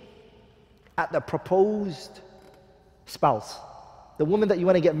 Looking at the proposed spouse. The woman that you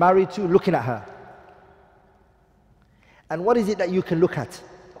want to get married to, looking at her. And what is it that you can look at?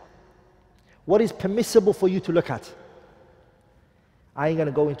 What is permissible for you to look at? I ain't going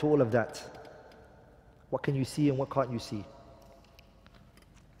to go into all of that. What can you see and what can't you see?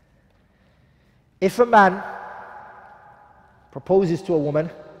 If a man proposes to a woman,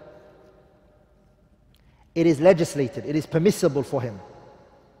 it is legislated, it is permissible for him.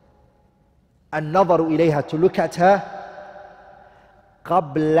 النظر إليها, to look at her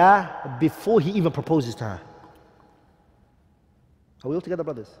قبل, before he even proposes to her. Are we all together,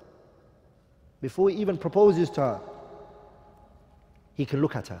 brothers? Before he even proposes to her, he can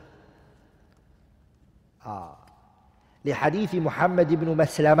look at her. لحديث محمد بن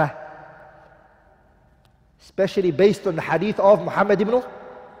مسلمة, especially based on the hadith of Muhammad ibn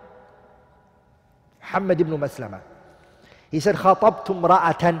Maslama. He said, خَطَبْتُ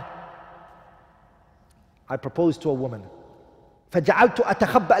امْرَأَةً, I proposed to a woman. فَجَعَلْتُ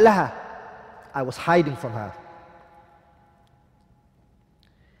أَتَخَبَّأْ لَهَا, I was hiding from her.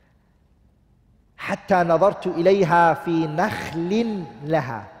 حَتَّى نَظَرْتُ إِلَيْهَا فِي نَخْلٍ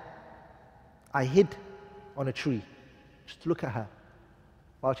لَهَا, I hid on a tree, just to look at her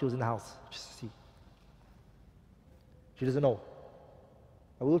while she was in the house, just to see. She doesn't know.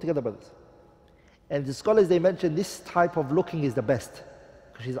 Are we all together, brothers? And the scholars, they mention this type of looking is the best,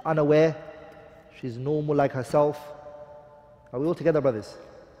 because she's unaware, she's normal like herself. Are we all together, brothers?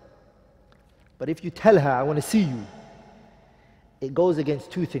 But if you tell her, I want to see you, it goes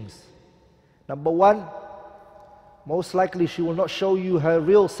against two things. Number one, most likely she will not show you her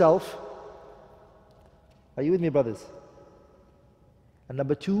real self. Are you with me, brothers? And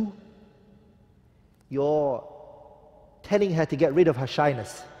number two, you're telling her to get rid of her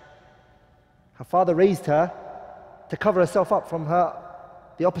shyness. Her father raised her to cover herself up from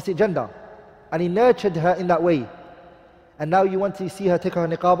the opposite gender. And he nurtured her in that way. And now you want to see her take her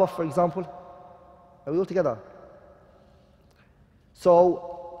niqab off, for example? Are we all together? So,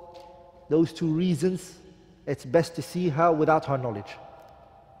 those two reasons, it's best to see her without her knowledge.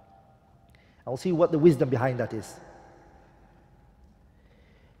 I'll see what the wisdom behind that is.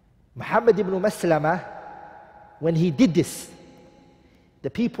 Muhammad ibn Maslama, when he did this, the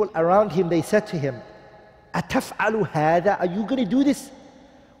people around him, they said to him, أَتَفْعَلُ هَذَا, are you going to do this?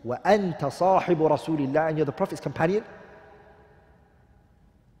 وَأَنْتَ صَاحِبُ رَسُولِ اللَّهِ, and you're the Prophet's companion?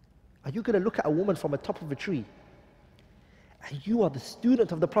 Are you going to look at a woman from the top of a tree and And you are the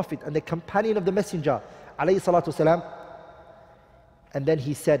student of the Prophet and the companion of the Messenger, alayhi salatu wasalam. And then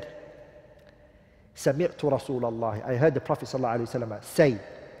he said, سمعت رسول الله, I heard the Prophet صلى الله عليه وسلم say,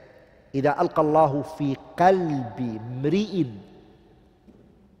 إذا ألقى الله في قلب امرئ.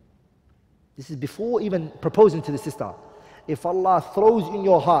 This is before even proposing to the sister. If Allah throws in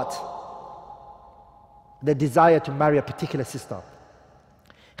your heart the desire to marry a particular sister,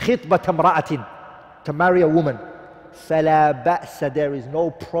 خطبة امرأة, to marry a woman, فلا بأس, there is no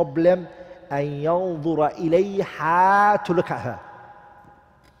problem, أن ينظر إليها, to look at her.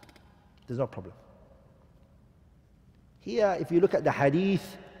 There's no problem. Here, if you look at the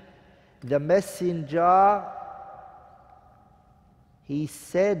hadith, the messenger, he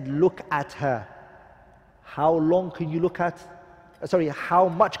said, look at her. How long can you look at? How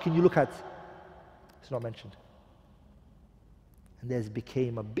much can you look at? It's not mentioned. And there's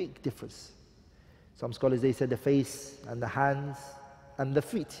became a big difference. Some scholars, they said the face and the hands and the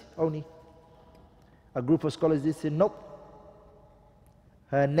feet only. A group of scholars, they said, nope.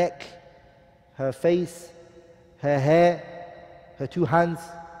 Her neck, her face, her hair, her two hands,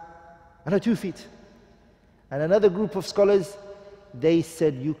 and her 2 feet. And another group of scholars, they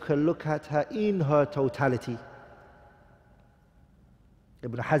said you can look at her in her totality.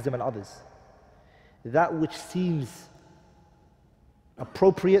 Ibn Hazm and others. That which seems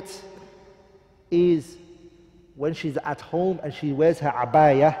appropriate is when she's at home and she wears her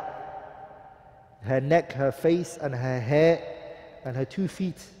abaya, her neck, her face, and her hair, and her 2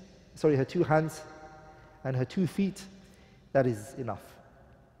 feet, her 2 hands, and her 2 feet, that is enough.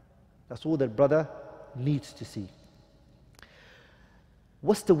 That's all that brother needs to see.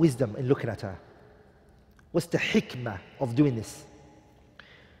 What's the wisdom in looking at her? What's the hikmah of doing this?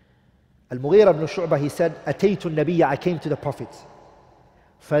 Al-Mughira ibn Shu'bah, he said, أتيت النبي, I came to the Prophet.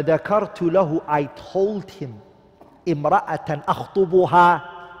 فذكرت له, I told him, امرأة أخطبها,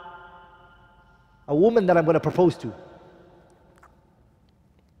 a woman that I'm going to propose to.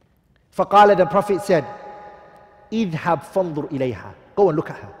 فقال, the Prophet said, اذهب فانظر إليها, go and look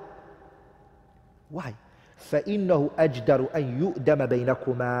at her. Why? فإنه أجدر أن يؤدم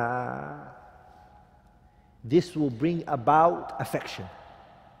بينكما. This will bring about affection.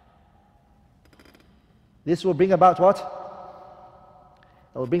 This will bring about what?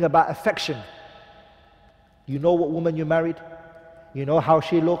 It will bring about affection. You know what woman you married. You know how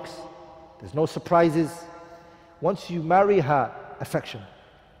she looks. There's no surprises. Once you marry her, affection.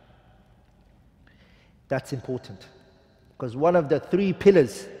 That's important. Because one of the 3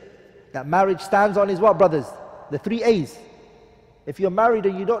 pillars that marriage stands on is what, brothers? The 3 A's. If you're married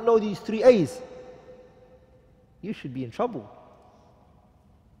and you don't know these 3 A's, you should be in trouble.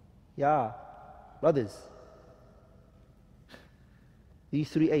 Yeah, brothers. These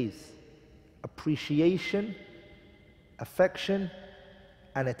 3 A's: appreciation, affection,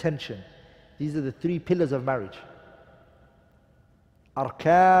 and attention. These are the 3 pillars of marriage.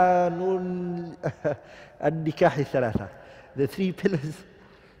 Arkanun al-nikahi thalatha. The 3 pillars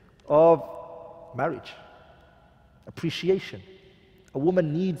of marriage. Appreciation. A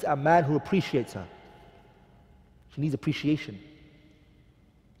woman needs a man who appreciates her. She needs appreciation.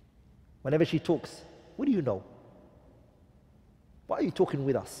 Whenever she talks, what do you know? Why are you talking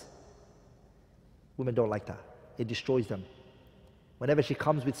with us? Women don't like that. It destroys them. Whenever she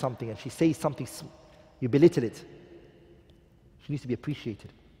comes with something and she says something, you belittle it. She needs to be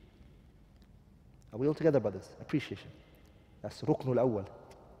appreciated. Are we all together, brothers? Appreciation. That's ruknul awwal.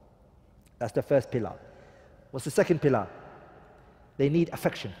 That's the first pillar. What's the second pillar? They need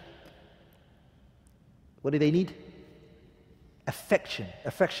affection. What do they need? Affection.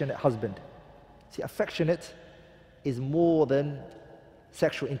 Affectionate husband. See, affectionate is more than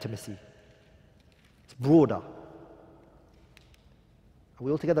sexual intimacy. It's broader. Are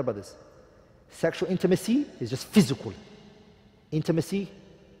we all together, brothers? Sexual intimacy is just physical. Intimacy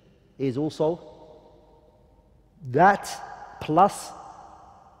is also that plus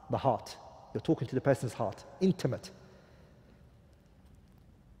the heart. You're talking to the person's heart. Intimate.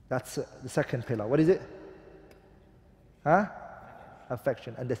 That's the second pillar. What is it?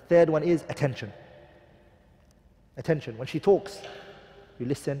 Affection. And the third one is attention. Attention. When she talks, you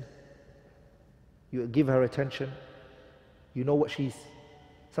listen. You give her attention. You know what she's...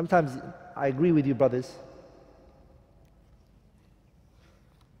 Sometimes, I agree with you, brothers,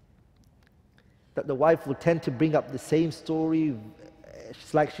 that the wife will tend to bring up the same story.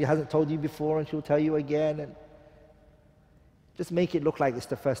 It's like she hasn't told you before and she'll tell you again. And just make it look like it's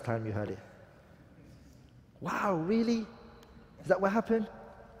the first time you heard it. Wow, really? Is that what happened?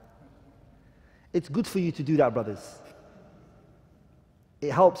 It's good for you to do that, brothers.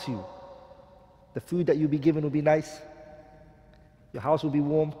 It helps you. The food that you'll be given will be nice. Your house will be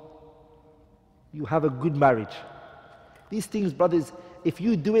warm. You have a good marriage. These things, brothers, if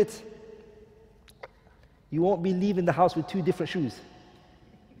you do it, you won't be leaving the house with two different shoes.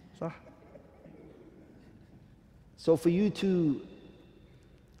 So for you to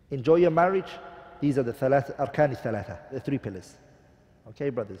enjoy your marriage, these are the arkan thalatha, the three pillars. Okay,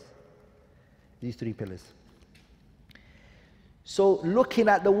 brothers? These three pillars. So looking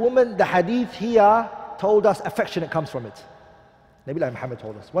at the woman, the hadith here told us affection comes from it. Nabi Muhammad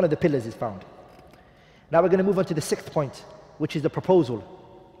told us. One of the pillars is found. Now we're going to move on to the sixth point, which is the proposal.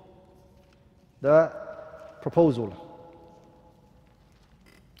 The proposal.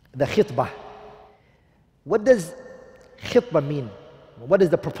 The khitbah. What does khitbah mean? What does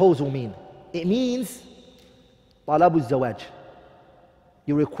the proposal mean? It means talabu zawaj.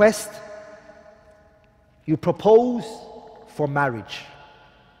 You request, you propose for marriage.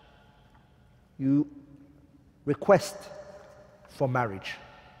 You request for marriage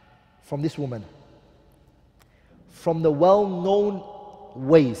from this woman. From the well-known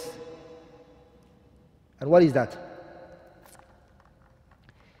ways. And what is that?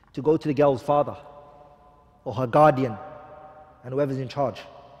 To go to the girl's father or her guardian and whoever's in charge.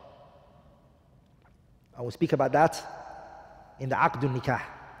 I will speak about that in the aqdun nikah.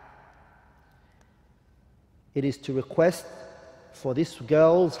 It is to request for this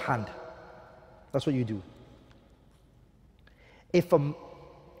girl's hand. That's what you do. If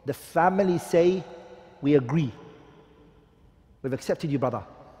the family say, we agree, we've accepted you, brother.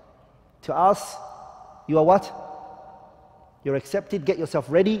 To us, you are what? You're accepted, get yourself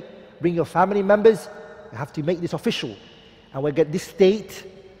ready, bring your family members. You have to make this official. And we'll get this date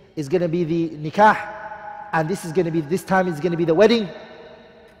is going to be the nikah, and this time is going to be the wedding.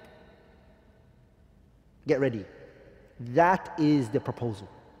 Get ready. That is the proposal.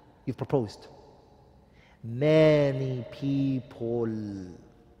 You've proposed. Many people,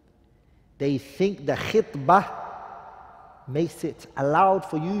 they think the khitbah makes it allowed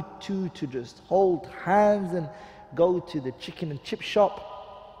for you two to just hold hands and go to the chicken and chip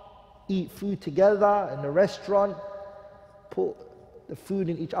shop, eat food together in a restaurant, put the food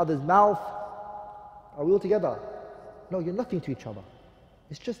in each other's mouth. Are we all together? No, you're nothing to each other.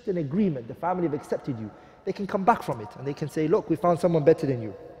 It's just an agreement. The family have accepted you. They can come back from it and they can say, look, we found someone better than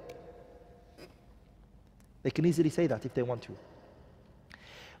you. They can easily say that if they want to.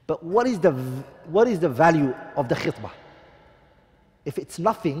 But what is the value of the khitbah? If it's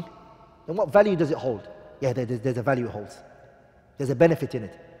nothing, then what value does it hold? Yeah, there's a value it holds. There's a benefit in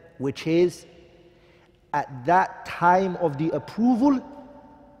it, which is at that time of the approval,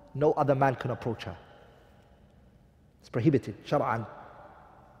 no other man can approach her. It's prohibited, shar'an.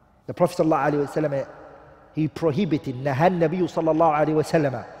 The Prophet ﷺ, he prohibited, نهى النبي صلى الله عليه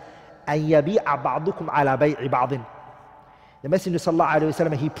وسلم أن يبيع بعضكم على بيع بعض. The Messenger sallallahu alaihi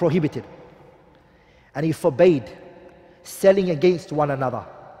wasallam, he prohibited and he forbade selling against one another.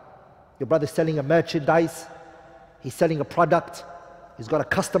 Your brother's selling a merchandise, he's selling a product, he's got a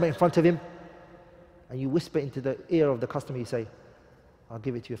customer in front of him, and you whisper into the ear of the customer, you say, I'll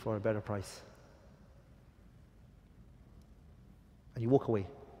give it to you for a better price. And you walk away.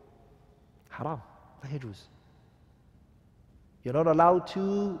 Haram. La yajuz. You're not allowed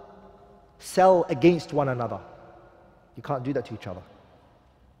to sell against one another. You can't do that to each other.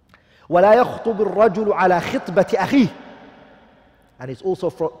 وَلَا يَخْطُبُ الرَّجُلُ عَلَى خِطْبَةِ أَخِيهِ. And it's also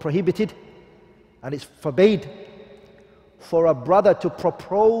prohibited and it's forbade for a brother to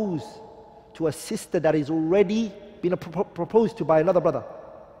propose to a sister that is already been proposed to by another brother.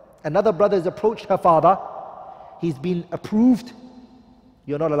 Another brother has approached her father, he's been approved,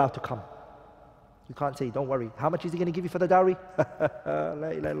 you're not allowed to come. You can't say, don't worry, how much is he going to give you for the dowry? La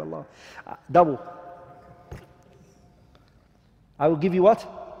ilaha illallah. Double. I will give you what?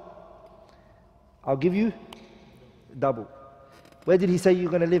 I'll give you double. Where did he say you're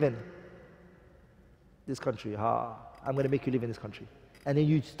going to live in? This country. I'm going to make you live in this country. And then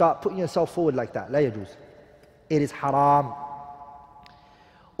you start putting yourself forward like that. La yajuz. It is haram.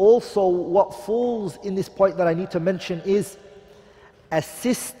 Also, what falls in this point that I need to mention is a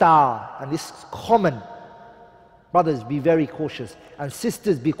sister, and this is common. Brothers, be very cautious. And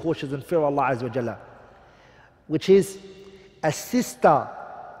sisters, be cautious and fear Allah Azza wa Jalla. Which is a sister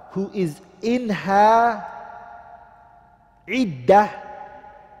who is in her iddah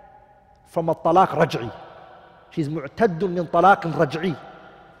from a talaq raj'i. She's mu'taddun min talaq raj'i.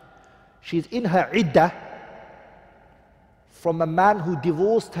 She's in her iddah from a man who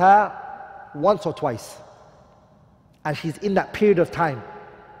divorced her once or twice. And she's in that period of time.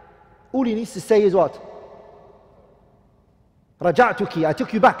 All he needs to say is what? Raja'tuki, I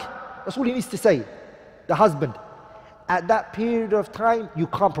took you back. That's all he needs to say, the husband. at that period of time, you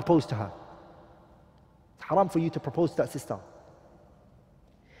can't propose to her. It's haram for you to propose to that sister.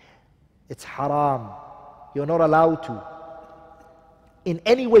 It's haram. You're not allowed to, in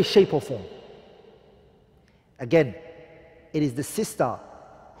any way, shape or form. Again, it is the sister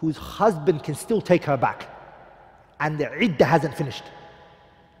whose husband can still take her back, and the iddah hasn't finished.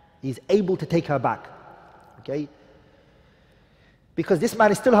 He's able to take her back. Okay? Because this man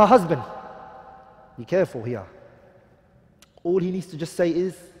is still her husband. Be careful here. All he needs to just say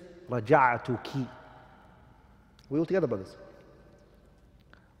is, Raja'atuki. We all together, brothers?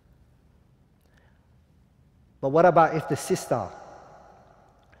 But what about if the sister,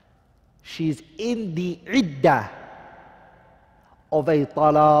 she's in the iddah of a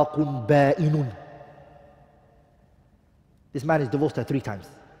talaqun ba'inun? This man is divorced her 3 times.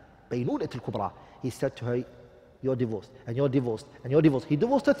 Ba'inun etil kubra. He said to her, you're divorced, and you're divorced, and you're divorced. He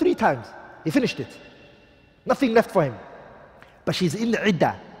divorced her 3 times. He finished it. Nothing left for him. But she's in the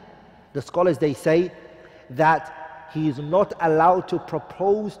iddah. The scholars, they say that he is not allowed to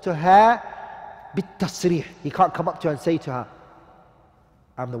propose to her bit-tasrih. He can't come up to her and say to her,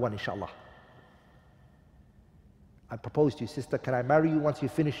 I'm the one, inshallah. I propose to you, sister, can I marry you once you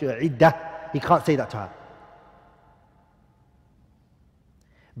finish your iddah? He can't say that to her.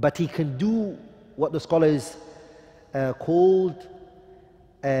 But he can do what the scholars called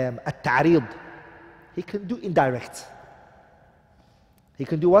at-ta'rid. He can do indirect. He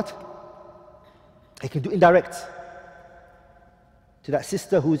can do what? He can do indirect. To that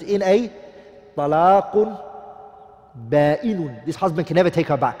sister who's in a talaqun ba'inun. This husband can never take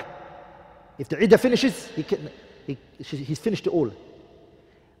her back. If the iddah finishes, he's finished it all.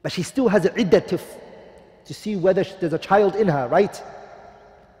 But she still has an iddah to see whether there's a child in her, right?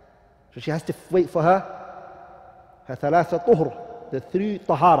 So she has to wait for her thalatha tuhr, the 3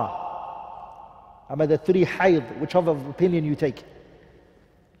 tahara, the 3 hayd, whichever opinion you take.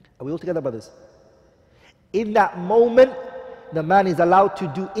 Are we all together, brothers? In that moment, the man is allowed to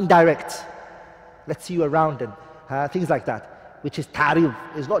do indirect. Let's see you around and things like that, which is ta'rid,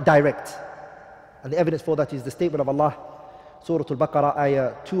 is not direct. And the evidence for that is the statement of Allah, Surah Al-Baqarah,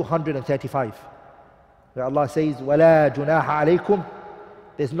 ayah 235, where Allah says, وَلَا جُنَاحَ عَلَيْكُمْ.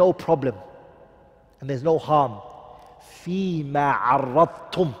 There's no problem and there's no harm. فِيمَا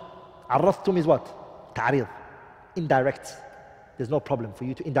عَرَّضْتُمْ. عَرَّضْتُمْ is what? Ta'rid. Indirect. There's no problem for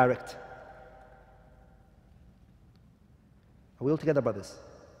you to indirect. Are we all together, brothers?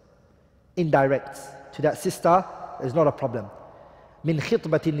 Indirect to that sister is not a problem. مِنْ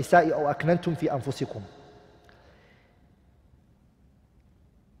خِطْبَةِ النِّسَاءِ أَوْ أَكْنَنْتُمْ فِي أَنفُسِكُمْ.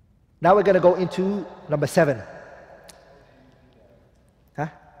 Now we're going to go into number 7.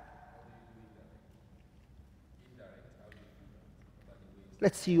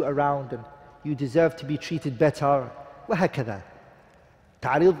 Let's see you around and you deserve to be treated better. وهكذا.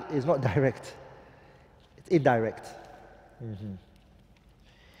 Ta'rid is not direct. It's indirect.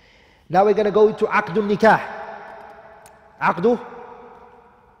 Now we're going to go into Aqdun Nikah. Aqdun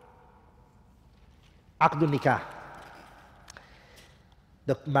Nikah.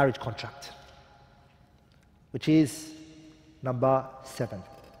 The marriage contract, which is number 7.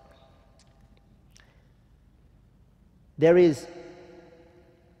 There is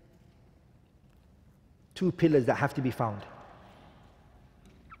 2 pillars that have to be found.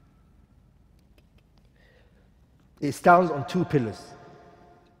 It stands on 2 pillars.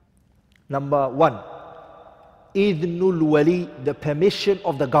 Number 1, idhnul wali, the permission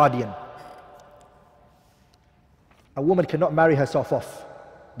of the guardian. A woman cannot marry herself off.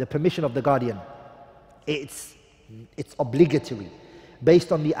 The permission of the guardian. It's obligatory.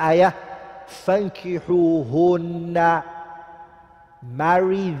 Based on the ayah, فَانْكِحُوهُنَّ,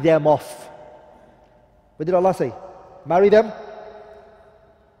 marry them off. What did Allah say? Marry them?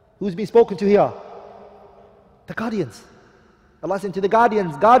 Who's been spoken to here? The guardians. Allah said to the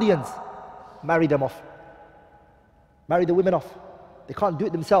guardians, marry them off. Marry the women off. They can't do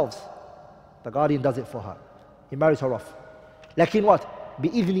it themselves. The guardian does it for her. He marries her off. Lakin what?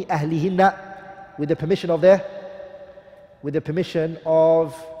 بِإِذْنِ أَهْلِهِنَّ, with the permission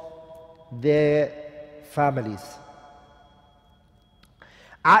of their families.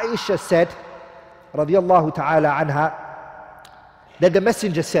 Aisha said, radiyallahu ta'ala anha, that the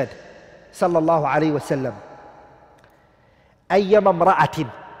messenger said, sallallahu alayhi wasallam, أَيَّمَ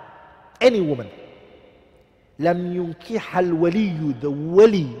امْرَأَةٍ, any woman, لَمْ يُنْكِحَ الْوَلِيُّ, the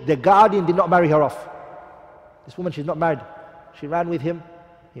wali, the guardian did not marry her off. This woman, she's not married. She ran with him,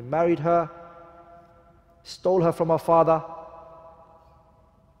 he married her, stole her from her father.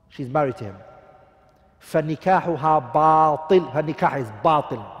 She's married to him. فَنِكَاحُهَا بَاطِل, her nikah is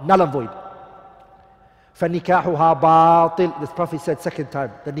batil, null and void. فَنِكَاحُهَا بَاطِل. This Prophet said second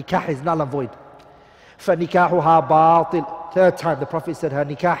time, the nikah is null and void. فَنِكَاحُهَا بَاطِل. Third time, the Prophet said her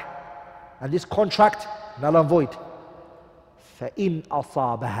nikah and this contract, null and void. فَإِنْ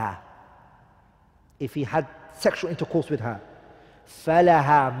أَصَابَهَا. If he had sexual intercourse with her,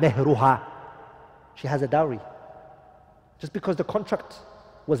 فَلَهَا مَهْرُهَا. She has a dowry. Just because the contract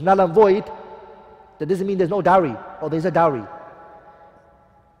was null and void, that doesn't mean there's no dowry, or there's a dowry.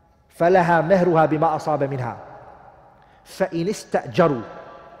 فَلَهَا مَهْرُهَا بِمَا أَصَابَ مِنْهَا فَإِنِ اسْتَأْجَرُوا.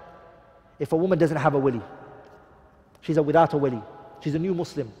 If a woman doesn't have a wali, she's without a wali, she's a new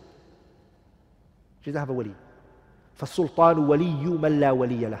Muslim, she doesn't have a wali. فَالسُّلْطَانُ وَلِيُّ مَنْ لَا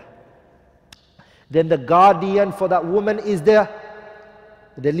وَلِيَّ لَهُ. Then the guardian for that woman is the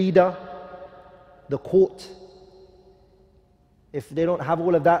leader, the court. If they don't have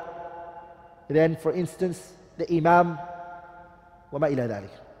all of that, then for instance, the imam, وَمَا إِلَى ذَلِكَ.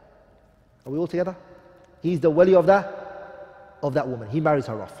 Are we all together? He's the wali of that woman. He marries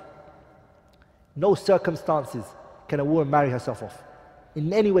her off. No circumstances can a woman marry herself off,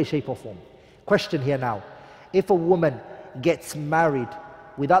 in any way, shape or form. Question here now, if a woman gets married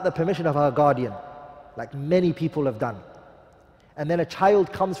without the permission of her guardian, like many people have done, and then a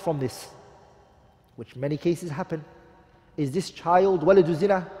child comes from this, which many cases happen, is this child waladu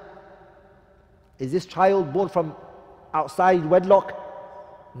zina? Is this child born from outside wedlock?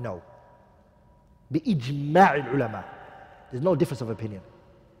 No. بِإِجْمَاعِ الْعُلَمَاءِ. There's no difference of opinion.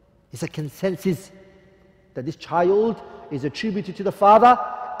 It's a consensus that this child is attributed to the father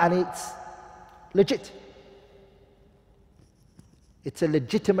and it's legit. It's a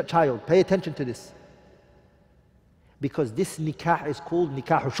legitimate child. Pay attention to this. Because this nikah is called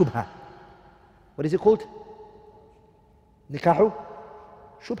nikahu shubha. What is it called? Nikahu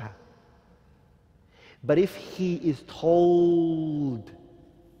shubha. But if he is told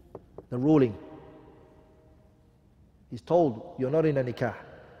the ruling, he's told you're not in a nikah.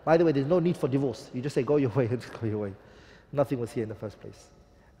 By the way, there's no need for divorce. You just say go your way, just go your way. Nothing was here in the first place.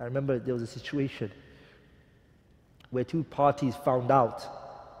 I remember there was a situation where two parties found out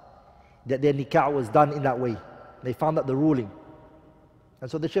that their nikah was done in that way. They found out the ruling.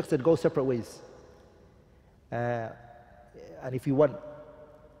 And so the Shaykh said, go separate ways. And if you want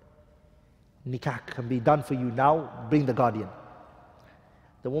nikah can be done for you now, bring the guardian.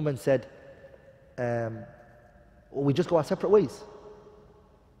 The woman said, we just go our separate ways.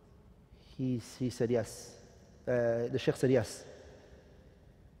 He said yes. The Shaykh said yes.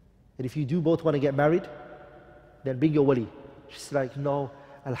 And if you do both want to get married, then bring your wali. She's like, no,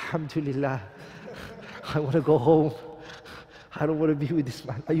 alhamdulillah, I want to go home. I don't want to be with this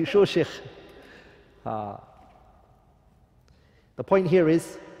man. Are you sure, Shaykh? The point here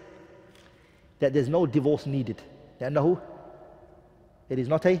is that there's no divorce needed. لأنه it is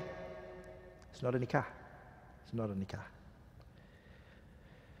not a, it's not a nikah. It's not a nikah.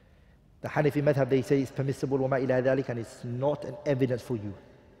 The Hanafi madhab, they say it's permissible, وَمَا إِلَى ذَلِكَ, and it's not an evidence for you.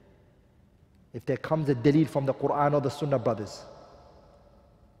 If there comes a dalil from the Qur'an or the Sunnah, brothers,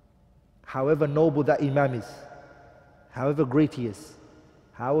 however noble that Imam is, however great he is,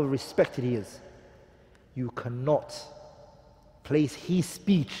 however respected he is, you cannot place his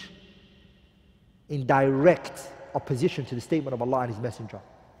speech in direct opposition to the statement of Allah and His Messenger.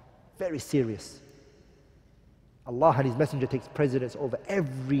 Very serious. Allah and His Messenger takes precedence over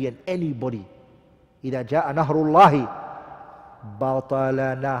every and anybody. إِذَا جَاءَ نَهْرُ اللَّهِ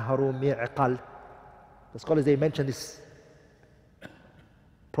بَطَلَ نَهْرُ مِعْقَلٍ. The scholars, they mention this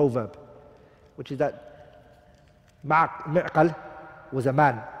proverb, which is that Mi'qal was a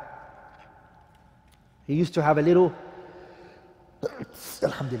man. He used to have a little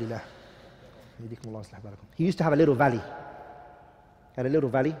Alhamdulillah. He used to have a little valley. Had a little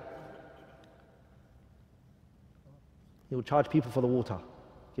valley. He would charge people for the water.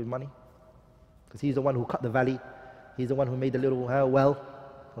 Give money. Because he's the one who cut the valley. He's the one who made the little well.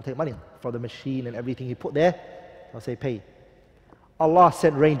 He'll take money for the machine and everything he put there. I'll say pay. Allah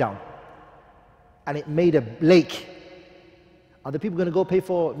sent rain down. And it made a lake. Are the people going to go pay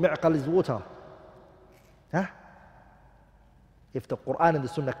for Mi'qal's water? Huh? If the Qur'an and the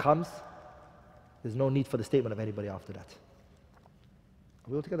Sunnah comes, there's no need for the statement of anybody after that. Are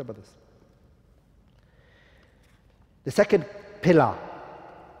we all together, brothers? The second pillar,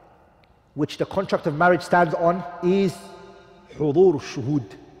 which the contract of marriage stands on, is hudur shuhud.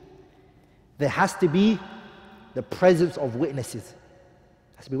 There has to be the presence of witnesses.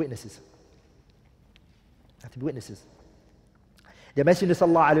 There has to be witnesses. There have to be witnesses. The Messenger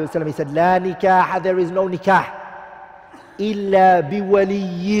sallallahu alayhi wa sallam, he said, La nikah, there is no nikah, illa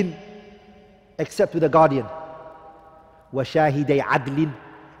biwaliyin, except with a guardian. Wa shahidai adlin,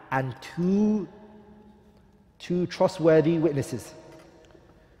 and two 2 trustworthy witnesses,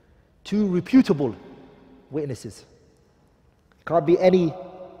 2 reputable witnesses. It can't be any,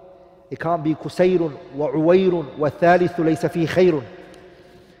 it can't be Qusayrun wa Uwayrun wa Thalithu laysa fi khayrun.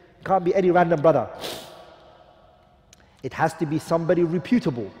 It can't be any random brother. It has to be somebody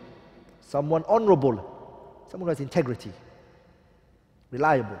reputable, someone honorable, someone who has integrity,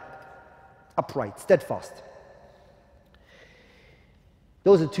 reliable, upright, steadfast.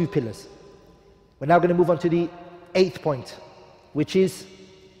 Those are 2 pillars. We're now going to move on to the 8th point, which is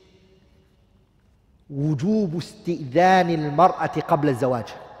وجوب استئذان المرأة قبل الزواج.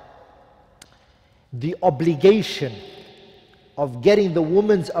 The obligation of getting the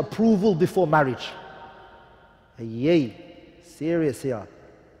woman's approval before marriage. Yay, serious here.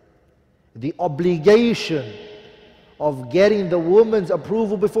 The obligation of getting the woman's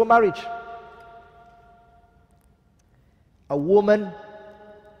approval before marriage. A woman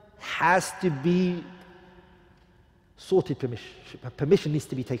has to be sorted permission. Permission needs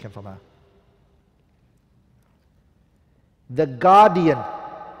to be taken from her. The guardian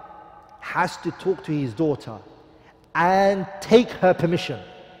has to talk to his daughter and take her permission.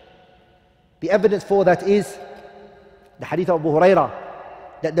 The evidence for that is the hadith of Abu Hurairah,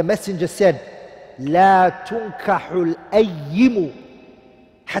 that the messenger said, لا تنكح الأيم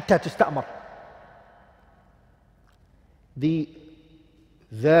حتى تستأمر. The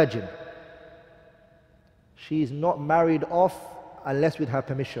virgin, she is not married off unless with her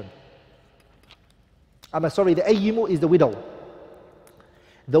permission. the ayyimu is the widow.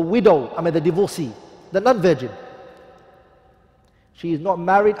 The widow, the divorcee, the non-virgin. She is not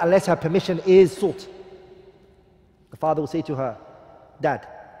married unless her permission is sought. The father will say to her, Dad, do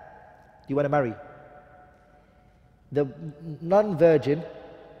you want to marry? The non-virgin,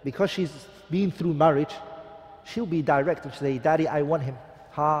 because she's been through marriage, she'll be direct and she'll say, Daddy, I want him.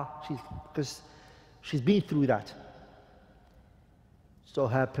 Because she's been through that. So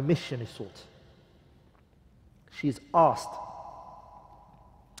her permission is sought. She's asked.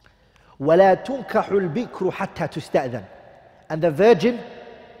 وَلَا تُنْكَحُ الْبِكْرُ حَتَّى تُسْتَأْذَنْ. And the virgin,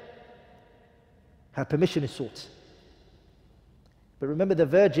 her permission is sought. But remember, the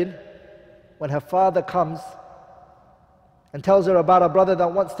virgin, when her father comes and tells her about a brother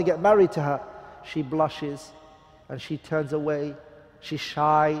that wants to get married to her, she blushes and she turns away. She's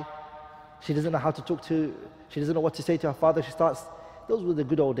shy. She doesn't know how to talk to, she doesn't know what to say to her father. She starts, those were the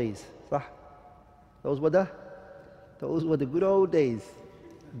good old days. Those were the good old days.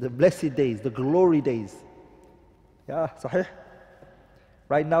 The blessed days, the glory days. Yeah, sahih.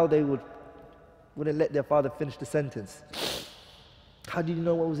 Right now they wouldn't let their father finish the sentence. How did you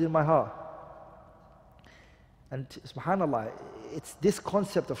know what was in my heart? And subhanAllah, it's this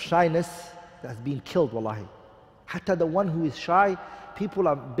concept of shyness that's been killed, wallahi. Hatta the one who is shy, people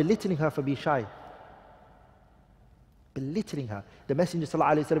are belittling her for being shy. Belittling her. The Messenger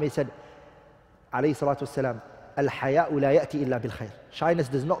sallallahu alayhi wa sallam, he said, alayhi salatu wasalam, al-haya'u la ya'ti illa bil khair. Shyness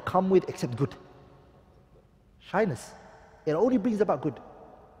does not come with except good. Shyness, it only brings about good.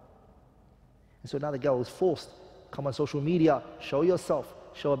 And so now the girl is forced, come on social media, show yourself,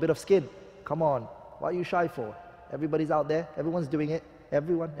 show a bit of skin. Come on, what are you shy for? Everybody's out there, everyone's doing it.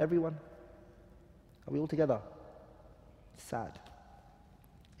 Everyone. Are we all together? It's sad.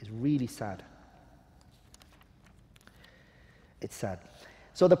 It's really sad. It's sad.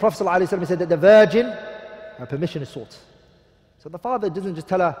 So the Prophet ﷺ said that the virgin, her permission is sought. So the father doesn't just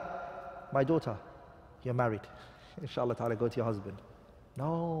tell her, my daughter, you're married. Inshallah ta'ala, go to your husband.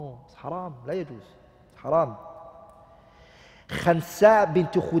 No, it's haram. La yajuz. Haram. Khansa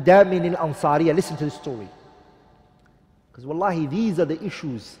bint Khudamin al-Ansariya. Listen to this story. Because wallahi, these are the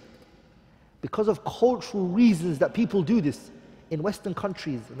issues. Because of cultural reasons that people do this in Western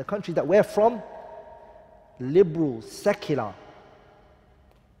countries, in the countries that we're from, liberal, secular,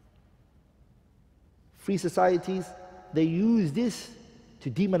 free societies, they use this to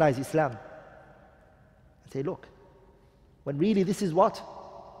demonize Islam. And say, look, when really this is what?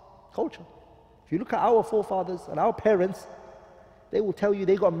 Culture. If you look at our forefathers and our parents, they will tell you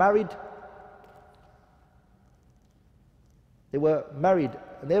they got married. They were married,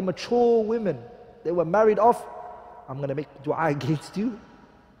 and they're mature women. They were married off. I'm going to make dua against you,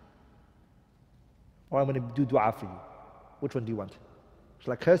 or I'm going to do dua for you. Which one do you want?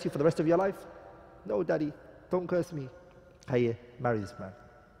 Shall I curse you for the rest of your life? No, Daddy, don't curse me. Hey, marry this man.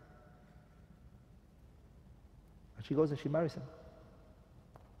 And she goes and she marries him.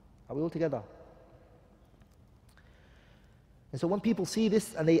 Are we all together? And so when people see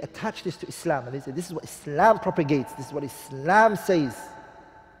this and they attach this to Islam, and they say, this is what Islam propagates, this is what Islam says,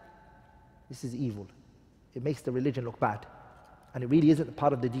 this is evil. It makes the religion look bad. And it really isn't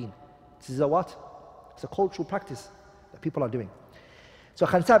part of the deen. This is a what? It's a cultural practice that people are doing. So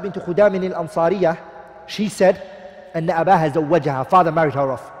Khansa bint Khudamin al-Ansariyah, she said, أن أباها زوجها, her father married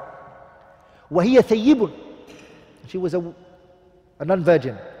her off. وهي ثيب, she was a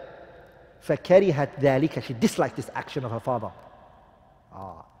non-virgin. فكرهت ذلك, she disliked this action of her father.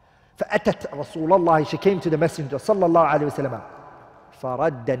 فأتت رسول الله, she came to the Messenger صلى الله عليه وسلم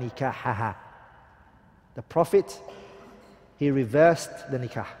فرد نكاحها. The Prophet, he reversed the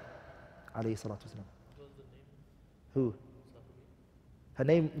nikah. عليه الصلاة والسلام. Who? Her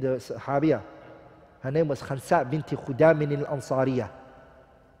name, the Sahabiya. Her name was Khansa bint Khudam al-Ansariyah.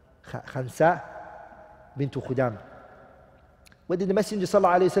 Khansa bint Khudam. What did the Messenger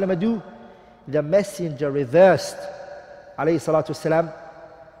sallallahu alayhi wa sallam do? The Messenger reversed alayhi salatu wasalam,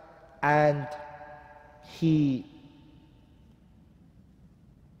 and he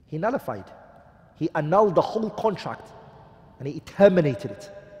nullified. He annulled the whole contract and he terminated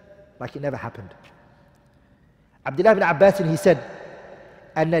it like it never happened. Abdullah ibn Abbas, he said,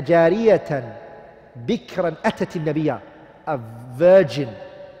 أن جارية بكرا أتت النبي, a virgin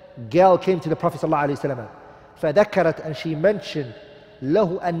girl came to the Prophet صلى الله عليه وسلم فذكرت, and she mentioned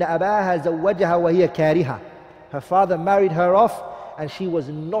له أن أباها زوجها وهي كارهة. Her father married her off and she was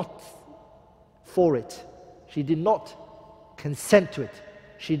not for it. She did not consent to it.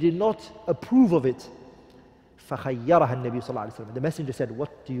 She did not approve of it. فخيرها النبي صلى الله عليه وسلم. The Messenger said,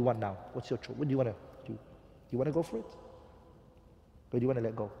 what do you want now? What's your choice? What do you want to do? Do you want to go for it? Or do you want to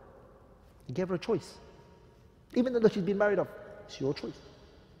let go? He gave her a choice. Even though she's been married off, it's your choice.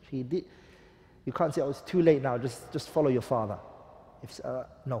 She did. You can't say, oh, it's too late now, just follow your father.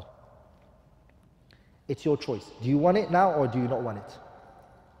 No. It's your choice. Do you want it now or do you not want it?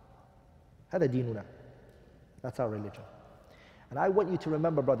 هذا ديننا. That's our religion. And I want you to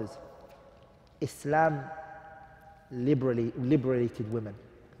remember, brothers, Islam liberated women.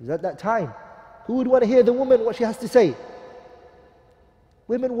 Because at that time, who would want to hear the woman, what she has to say?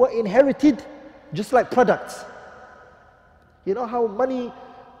 Women were inherited just like products. You know how money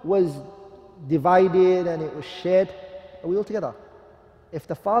was divided and it was shared? Are we all together? If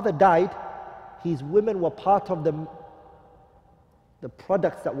the father died, his women were part of the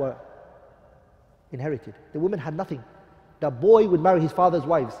products that were inherited. The women had nothing. The boy would marry his father's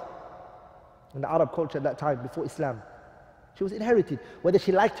wives. In the Arab culture at that time, before Islam, she was inherited. Whether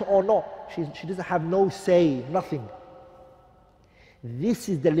she liked it or not, she doesn't have no say, nothing. This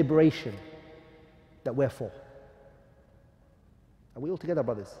is the liberation that we're for. Are we all together,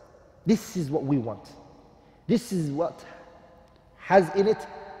 brothers? This is what we want. This is what has in it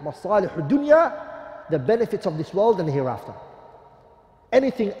masalih dunya, the benefits of this world and the hereafter.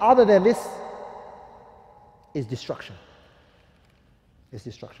 Anything other than this is destruction. It's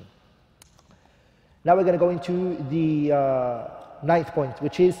destruction. Now we're going to go into the ninth point,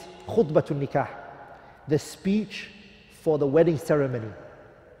 which is khutbatul nikah, the speech for the wedding ceremony.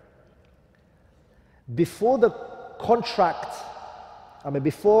 Before the contract,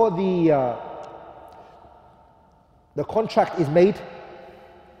 before the contract is made,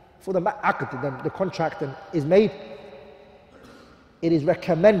 for the contract is made, it is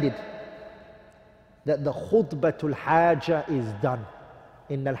recommended that the khutbatul haja is done.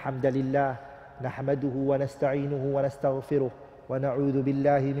 Innal hamdalillah nahmaduhu wa nasta'inuhu wa nastaghfiruh wa na'udhu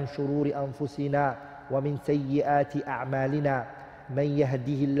billahi min shururi anfusina wa min sayyiati a'malina man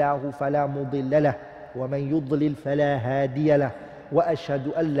yahdihillahu fala mudilla lahu wa man yudlil fala hadiya lahu wa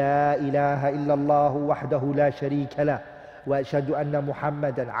ashhadu an la ilaha illa Allah wahdahu la sharika lahu wa ashhadu anna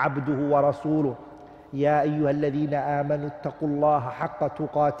Muhammadan abduhu wa rasuluh ya ayyuhalladhina amanu ittaqullaha haqqa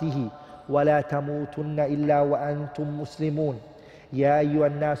tuqatih ولا تموتن إلا وأنتم مسلمون يا أيها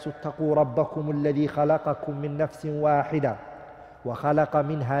الناس اتقوا ربكم الذي خلقكم من نفس واحدة وخلق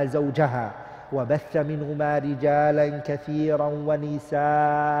منها زوجها وبث منهما رجالا كثيرا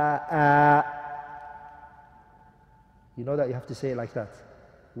ونساء. You know that you have to say it like that.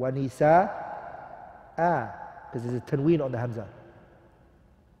 ونساء, because there's a tanween on the hamza.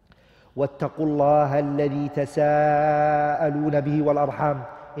 واتقوا الله الذي تساءلون به والأرحام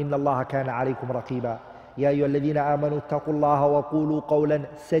إن الله كان عليكم رقيبا يا أيها الذين آمنوا اتقوا الله وقولوا قولا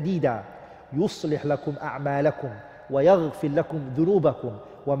سديدا يصلح لكم أعمالكم ويغفر لكم ذنوبكم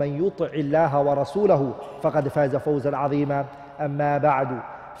ومن يطع الله ورسوله فقد فاز فوزا عظيما أما بعد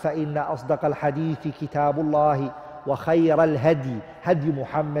فإن أصدق الحديث كتاب الله وخير الهدي هدي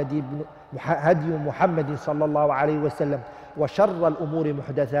محمد صلى الله عليه وسلم وشر الأمور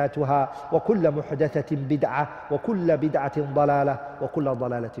محدثاتها وكل محدثة بدعة وكل بدعة ضلالة وكل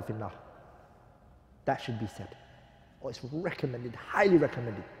ضلالة في النار. That should be said. Or it's recommended, highly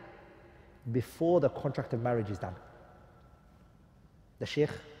recommended, before the contract of marriage is done. The sheikh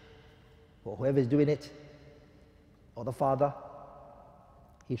Or whoever is doing it, or the father,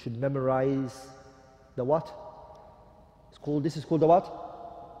 he should memorize the what? This is called the what?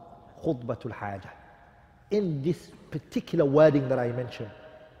 Khutbatul Haja. In this particular wording that I mentioned,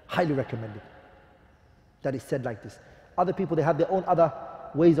 highly recommended that it's said like this. Other people, they have their own other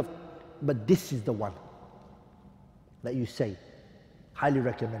ways of, but this is the one that you say. Highly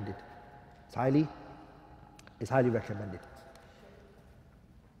recommended. It's highly recommended.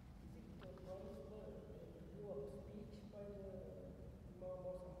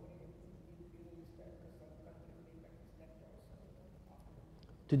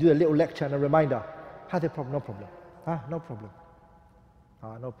 To do a little lecture and a reminder. Had a problem? No problem. No problem.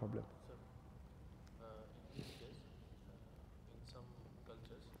 No problem. In this case, in some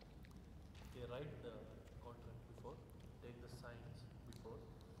cultures, they write the contract before, take the signs before,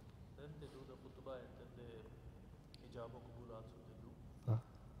 then they do the khutbah and then the hijab or qabul also they do.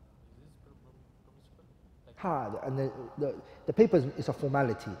 Is this permissible? And the paper is a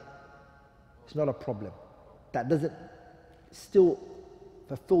formality. It's not a problem. That doesn't still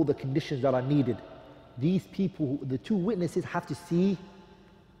fulfill the conditions that are needed. These people, the two witnesses, have to see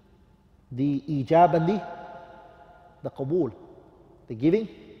the ijab and the qabul, the giving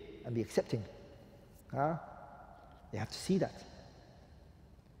and the accepting. They have to see that.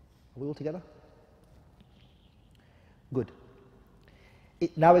 Are we all together? Good.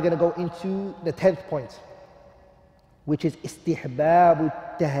 Now we're going to go into the 10th point, which is istihbabu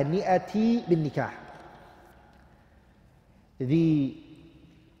tahni'ati bin nikah.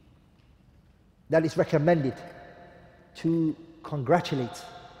 That is recommended to congratulate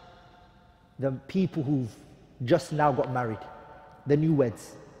the people who've just now got married, the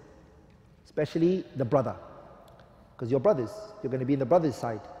newlyweds, especially the brother. Because you're brothers, you're going to be in the brother's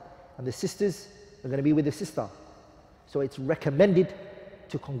side, and the sisters are going to be with the sister. So it's recommended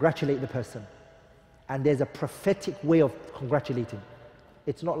to congratulate the person. And there's a prophetic way of congratulating.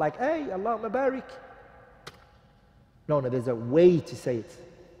 It's not like, hey, Allah Mubarak. No, there's a way to say it.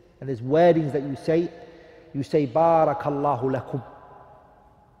 And there's wordings that you say. You say, BarakAllahu lakum.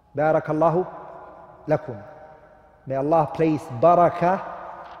 BarakAllahu lakum. May Allah place barakah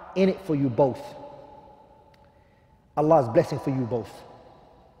in it for you both. Allah's blessing for you both.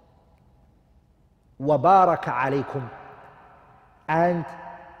 Wa baraka alaykum. And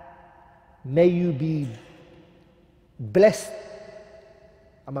may you be blessed.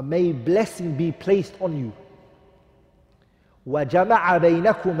 May blessing be placed on you. وَجَمَعَ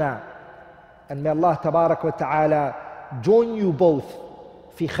بَيْنَكُمَا. And may Allah tabarak wa ta'ala join you both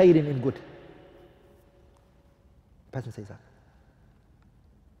fi khairin, in good. The person says that.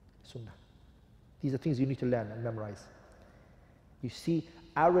 Sunnah. These are things you need to learn and memorize. You see,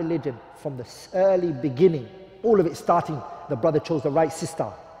 our religion from the early beginning, all of it starting, the brother chose the right sister.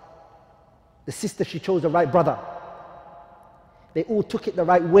 The sister, she chose the right brother. They all took it the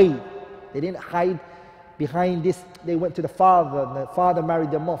right way. They didn't hide behind this. They went to the father, and the father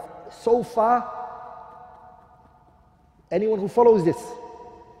married them off. So far, anyone who follows this,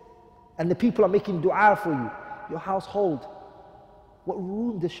 and the people are making dua for you, your household, what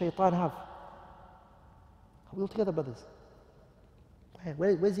room does shaitan have? Are we all together, brothers?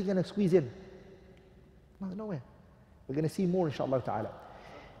 Where's he going to squeeze in? Nowhere. We're going to see more, inshallah ta'ala.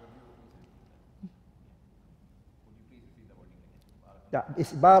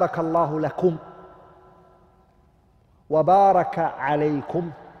 It's BarakAllahu lakum wa baraka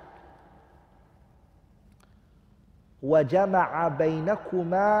alaykum wa jama'a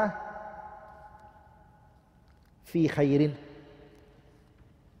baynakuma fi khairin.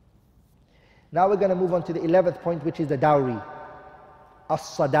 Now we're going to move on to the 11th point, which is the dowry.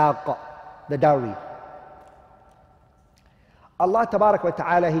 As-sadaqa, the dowry. Allah tabarak wa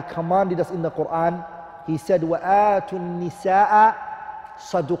ta'ala, He commanded us in the Qur'an. He said, وَآتُوا النِّسَاءَ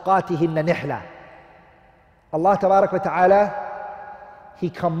صَدُقَاتِهِنَّ نِحْلًا. Allah tabarak wa ta'ala, He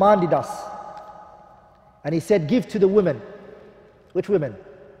commanded us. And He said, give to the women. Which women?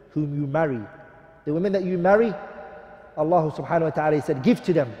 Whom you marry. The women that you marry, Allah subhanahu wa ta'ala, He said, give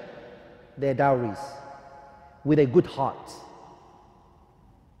to them their dowries with a good heart.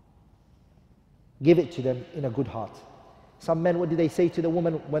 Give it to them in a good heart. Some men, what do they say to the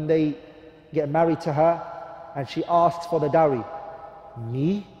woman when they get married to her and she asks for the dowry?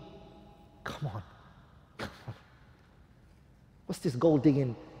 Me? Come on. What's this gold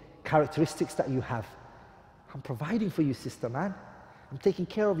digging characteristics that you have? I'm providing for you, sister, man. I'm taking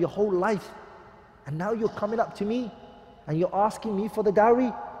care of your whole life. And now you're coming up to me and you're asking me for the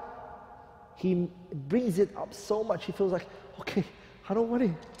dowry? He brings it up so much, he feels like, okay, I don't want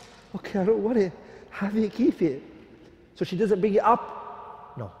it. Okay, I don't want it. Have it, keep it. So she doesn't bring it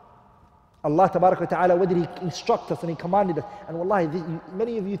up? No. Allah Tabaraka wa Ta'ala, what did He instruct us and He commanded us? And wallahi,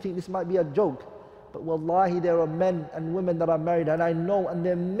 many of you think this might be a joke, but wallahi, there are men and women that are married, and I know, and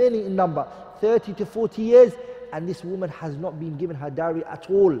they're many in number, 30 to 40 years, and this woman has not been given her dowry at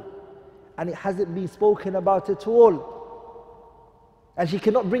all. And it hasn't been spoken about at all. And she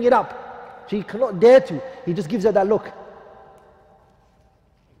cannot bring it up. She cannot dare to. He just gives her that look.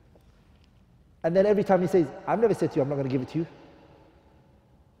 And then every time he says, I've never said to you, I'm not going to give it to you.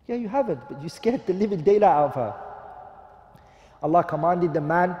 Yeah, you haven't, but you scared the living daylight out of her. Allah commanded the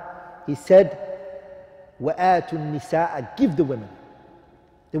man, He said, وَآتُ النِّسَاءَ, give the women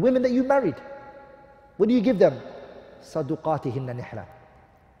that you married. What do you give them? صَدُقَاتِهِنَّ نِحْلًا.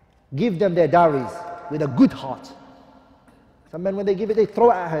 Give them their dowries with a good heart. Some men, when they give it, they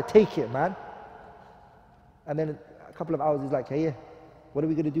throw it at her, take it, man. And then a couple of hours, he's like, hey, what are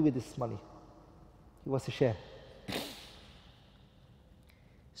we going to do with this money? He wants to share.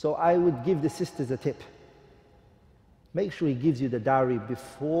 So I would give the sisters a tip. Make sure he gives you the dowry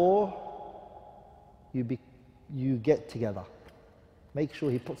before you get together. Make sure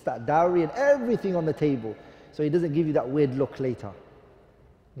he puts that dowry and everything on the table, so he doesn't give you that weird look later.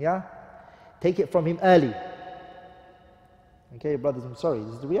 Yeah? Take it from him early. Okay, brothers, I'm sorry,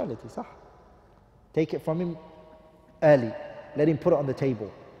 this is the reality, sah. Take it from him early. Let him put it on the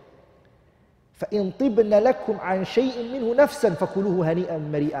table. فَإِن طِبْنَ لَكُمْ عَنْ شَيْءٍ مِّنْهُ نَفْسًا فَكُلُوهُ هَنِيئًا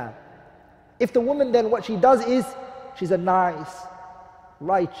مَرِيئًا. If the woman then, what she does is, she's a nice,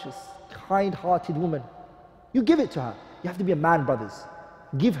 righteous, kind-hearted woman. You give it to her. You have to be a man, brothers.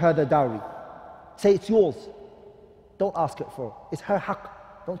 Give her the dowry. Say it's yours. Don't ask it for. It's her haqq.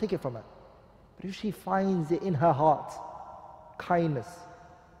 Don't take it from her. But if she finds it in her heart, kindness,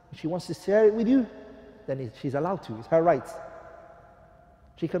 if she wants to share it with you, then she's allowed to. It's her right.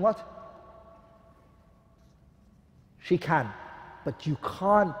 She can what? She can. But you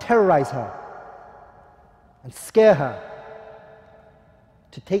can't terrorize her and scare her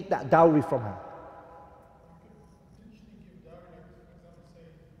to take that dowry from her.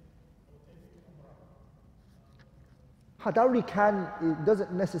 Dowry it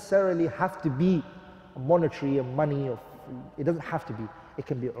doesn't necessarily have to be monetary or money, or it doesn't have to be. It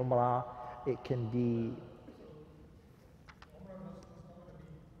can be umrah, it can be.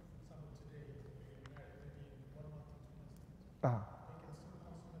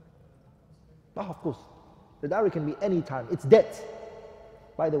 Of course. The dowry can be any time. It's debt.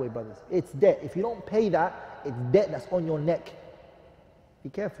 By the way, brothers, it's debt. If you don't pay that, it's debt that's on your neck. Be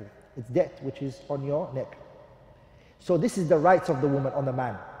careful. It's debt which is on your neck. So this is the rights of the woman on the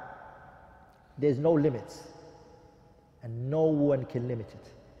man. There's no limits. And no one can limit it.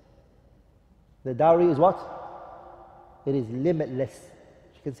 The dowry is what? It is limitless.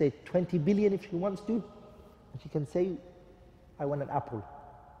 She can say 20 billion if she wants to. And she can say, I want an apple.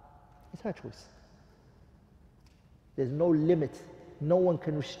 It's her choice. There's no limit. No one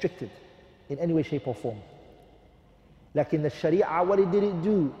can restrict it in any way, shape or form. Like in the Sharia, what did it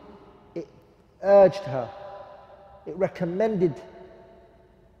do? It urged her. It recommended,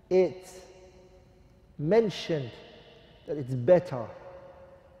 it mentioned that it's better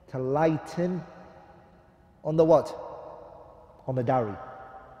to lighten on the what? On the dowry.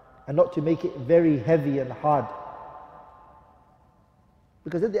 And not to make it very heavy and hard.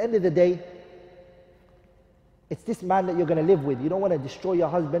 Because at the end of the day, it's this man that you're going to live with. You don't want to destroy your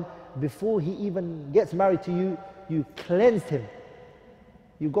husband. Before he even gets married to you, you cleansed him.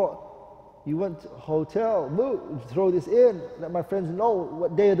 You went to a hotel, throw this in, let my friends know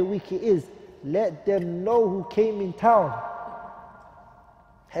what day of the week it is. Let them know who came in town.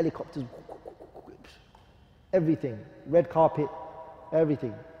 Helicopters, everything, red carpet,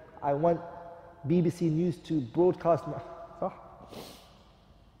 everything. I want BBC News to broadcast.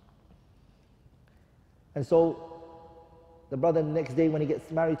 And so, the brother the next day when he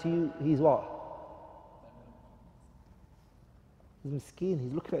gets married to you, he's what? He's miskeen.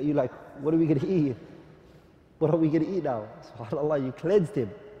 He's looking at you like, what are we going to eat? What are we going to eat now? SubhanAllah, you cleansed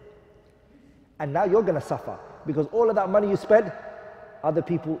him. And now you're going to suffer. Because all of that money you spent, other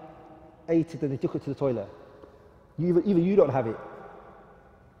people ate it and they took it to the toilet. Even you don't have it.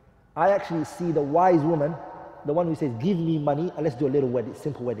 I actually see the wise woman, the one who says, give me money and let's do a little wedding,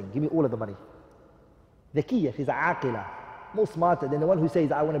 simple wedding. Give me all of the money. Dhakiyya, she's a aqila. More smarter than the one who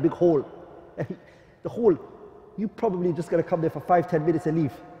says, I want a big hall. The hall, you probably just going to come there for 5-10 minutes and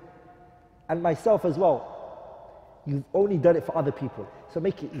leave. And myself as well. You've only done it for other people. So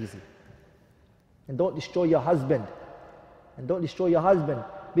make it easy. And don't destroy your husband. And don't destroy your husband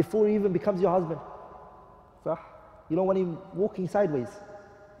before he even becomes your husband. You don't want him walking sideways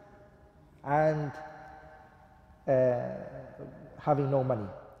and having no money.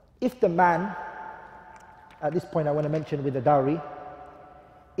 if the man, at this point I want to mention with the dowry,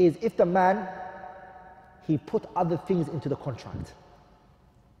 is if the man, he put other things into the contract.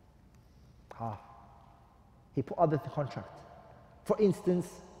 He put other contract. For instance,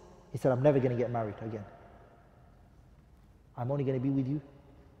 he said, I'm never going to get married again. I'm only going to be with you.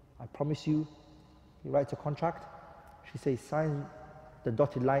 I promise you. He writes a contract. She says, sign the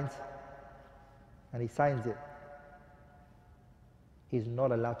dotted lines. And he signs it. He's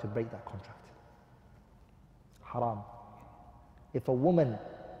not allowed to break that contract. Haram. If a woman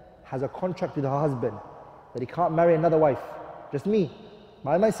has a contract with her husband that he can't marry another wife, just me,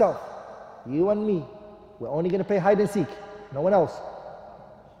 by myself, you and me, we're only going to play hide and seek, no one else.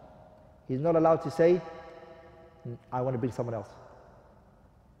 He's not allowed to say, I want to bring someone else.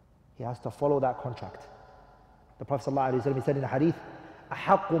 He has to follow that contract. The Prophet ﷺ said in a hadith,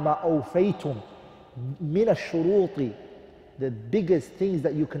 أَحَقُّ مَا أَوْفَيْتُمْ مِنَ الشُّرُوطِ. The biggest things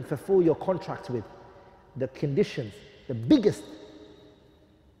that you can fulfill your contract with, the conditions, the biggest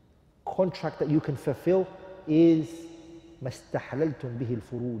contract that you can fulfill is مَسْتَحْلَلْتُمْ بِهِ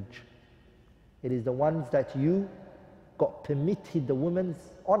الْفُرُوجِ. It is the ones that you got permitted the woman's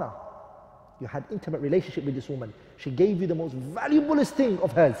honor. You had intimate relationship with this woman. She gave you the most valuablest thing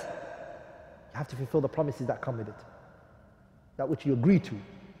of hers. You have to fulfill the promises that come with it. That which you agree to.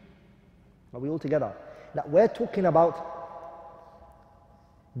 Are we all together? Now we're talking about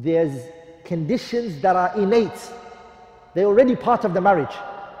there's conditions that are innate. They're already part of the marriage.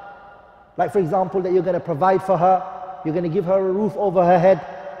 Like for example, that you're going to provide for her, you're going to give her a roof over her head,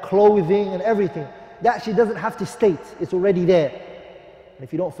 clothing and everything. That she doesn't have to state, it's already there. And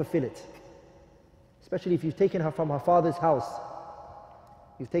if you don't fulfill it, especially if you've taken her from her father's house,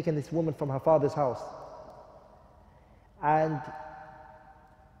 you've taken this woman from her father's house, and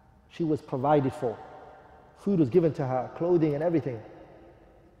she was provided for, food was given to her, clothing and everything,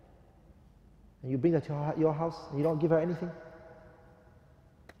 and you bring her to your house and you don't give her anything.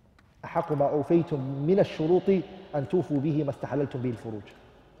 أَحَقُّ مَا أَوْفَيْتُم مِّنَ الشُّرُوطِ أَن تُوفُوا بِهِ مَا اسْتَحْلَلْتُم بِهِ الْفُرُوجِ.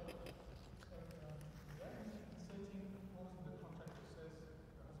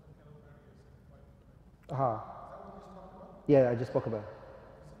 Yeah, I just spoke about it.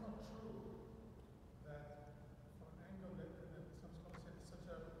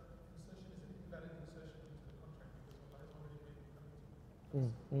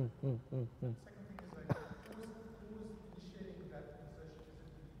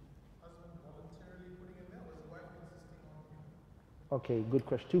 Okay, good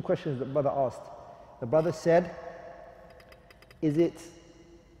question. Two questions the brother asked. The brother said, is it,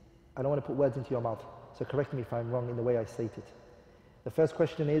 I don't want to put words into your mouth, so correct me if I'm wrong in the way I state it. The first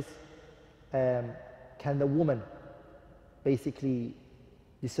question is, can the woman basically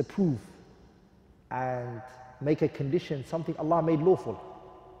disapprove and make a condition something Allah made lawful?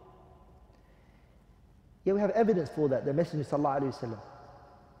 Yeah, we have evidence for that. The Messenger sallallahu alaihi wasallam,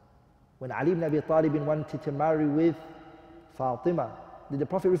 when Ali ibn Abi Talib wanted to marry with Fatima, did the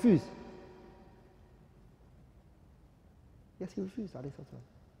Prophet refuse? Yes, he refused.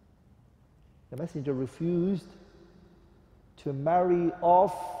 The Messenger refused to marry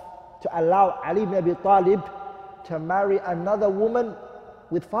off, to allow Ali ibn Abi Talib to marry another woman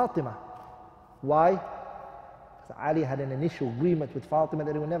with Fatima. Why? Because Ali had an initial agreement with Fatima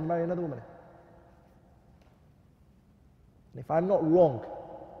that he would never marry another woman. And if I'm not wrong,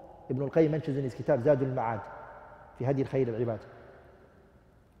 Ibn al-Qayyim mentions in his kitab Zadul Ma'ad fi Hadi al-Khayr al-Ibad.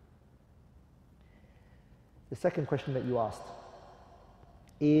 The second question that you asked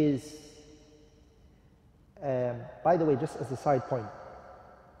is, by the way, just as a side point,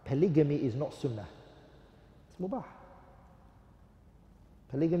 polygamy is not sunnah. It's mubah.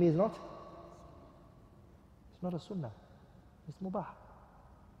 Polygamy is not? It's not a sunnah. It's mubah.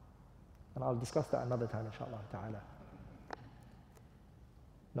 And I'll discuss that another time, inshallah ta'ala.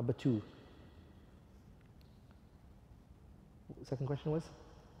 Number two. Second question was?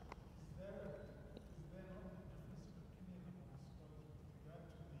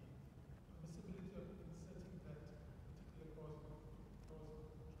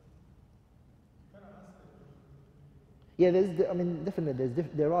 Yeah, definitely,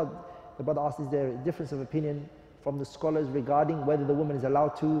 there are, the brother asked, is there a difference of opinion from the scholars regarding whether the woman is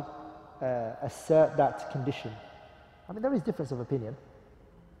allowed to assert that condition? There is difference of opinion.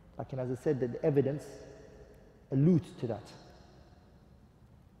 Like, as I said, that the evidence alludes to that.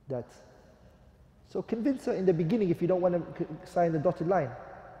 So convince her in the beginning if you don't want to sign the dotted line.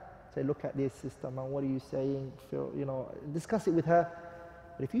 Say, look at this system, and what are you saying? Discuss it with her.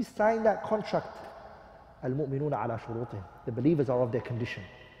 But if you sign that contract, al-mu'minuna ala shurutihim, the believers are of their condition.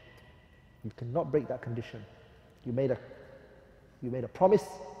 You cannot break that condition. You made a promise,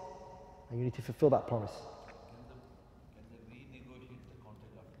 And you need to fulfill that promise. Can they renegotiate the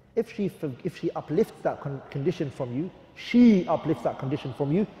contract after? If she uplifts that condition from you, she uplifts that condition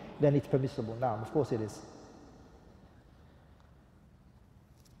from you, then it's permissible. Now, of course it is.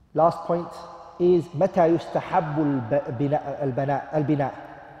 Last point is متى يستحب البناء.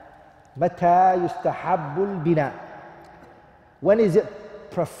 متى يستحب البناء. When is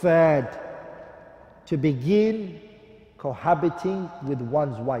it preferred to begin cohabiting with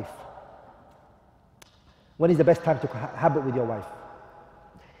one's wife? When is the best time to cohabit with your wife?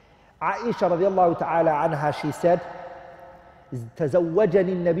 Aisha radiallahu ta'ala anha, she said,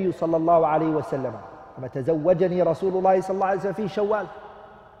 تزوجني النبي صلى الله عليه وسلم كما تزوجني رسول الله صلى الله عليه وسلم في شوال.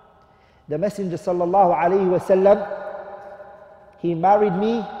 The Messenger صلى الله عليه وسلم, he married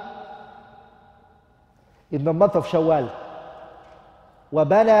me in the month of Shawwal.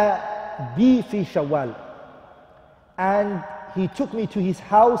 وبنى بي في شوال. And he took me to his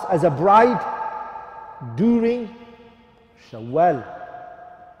house as a bride during Shawwal.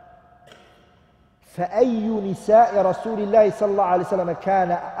 فأي نساء رسول الله صلى الله عليه وسلم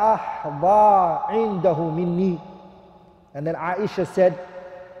كان أحظى عنده مني. And then Aisha said,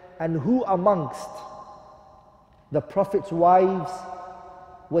 and who amongst the Prophet's wives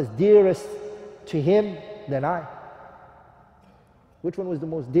was dearest to him than I? Which one was the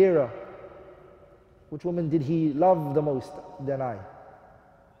most dearer? Which woman did he love the most than I?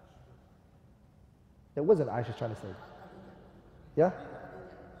 It wasn't Aisha trying to say. Yeah?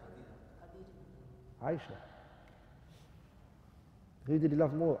 Aisha. Who did he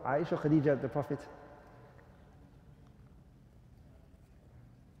love more? Aisha or Khadija, the Prophet?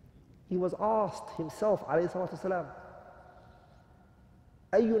 He was asked himself, alayhi salatu wasalam,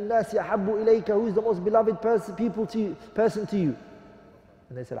 أَيُّ النَّاسِ أَحَبُّ إِلَيْكَ, who is the most beloved person to you?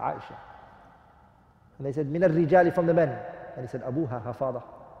 And they said, Aisha. And they said, مِنَ الرِّجَالِ, from the men. And he said, Abuha, her father.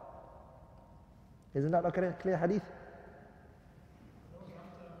 Isn't that a clear hadith?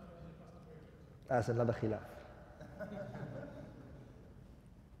 That's another khilaf.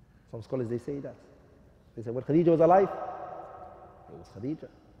 Some scholars, they say that. They say when Khadija was alive, it was Khadija.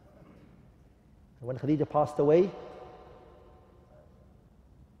 And when Khadija passed away,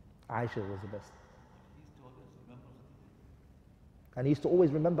 Aisha was the best. And he used to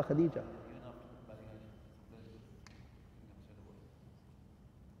always remember Khadija.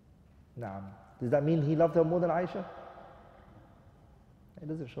 Naam. Does that mean he loved her more than Aisha? It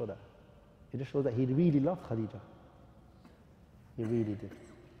doesn't show that. It just shows that he really loved Khadija. He really did.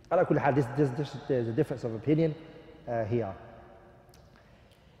 Ala kulli hal, there's a difference of opinion here.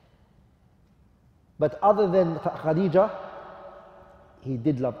 But other than Khadija, he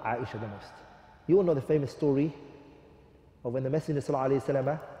did love Aisha the most. You all know the famous story of when the Messenger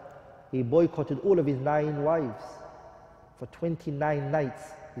ﷺ, he boycotted all of his 9 wives. For 29 nights,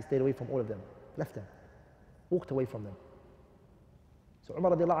 he stayed away from all of them, left them, walked away from them. So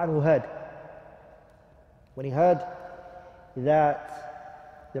Umar radiallahu anhu heard. When he heard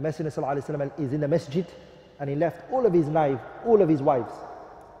that the Messenger ﷺ is in the masjid, and he left all of his wives. All of his wives.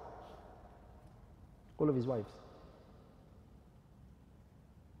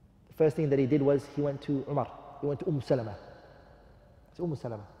 The first thing that he did was he went to Umar. He went to Salama. He said,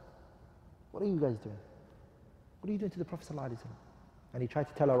 Salama, what are you guys doing? What are you doing to the Prophet ﷺ? And he tried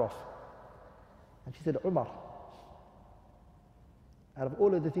to tell her off. And she said, Umar, out of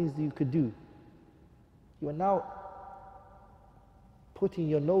all of the things that you could do, you are now putting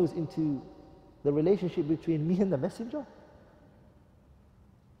your nose into the relationship between me and the Messenger?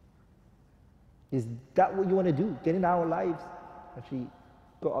 Is that what you want to do? Get in our lives? And she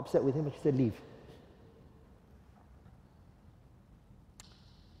got upset with him and she said, leave.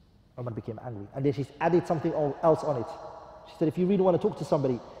 Umar became angry. And then she added something else on it. She said, if you really want to talk to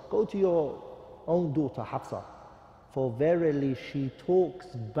somebody, go to your own daughter, Hafsa. For verily she talks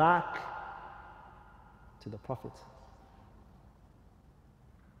back to the Prophet.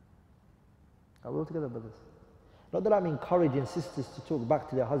 Are we all together, brothers? Not that I'm encouraging sisters to talk back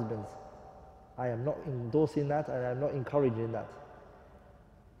to their husbands. I am not endorsing that, and I'm not encouraging that.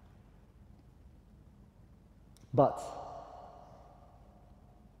 But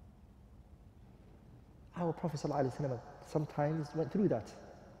our Prophet ﷺ sometimes went through that.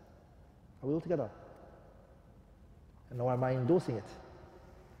 Are we all together? And now am I endorsing it?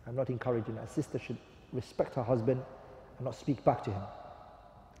 I'm not encouraging that. A sister should respect her husband and not speak back to him.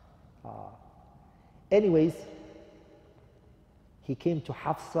 Anyways, he came to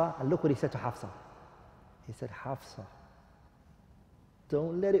Hafsa, and look what he said to Hafsa. He said, Hafsa,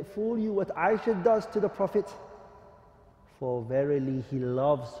 don't let it fool you what Aisha does to the Prophet. For verily he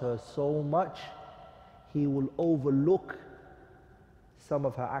loves her so much, he will overlook some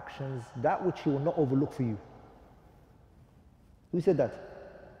of her actions, that which he will not overlook for you. Who said that?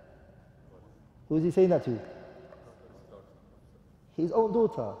 Who is he saying that to? His own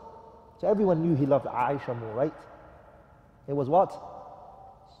daughter. So everyone knew he loved Aisha more, right? It was what?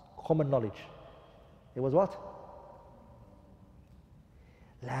 Common knowledge. It was what?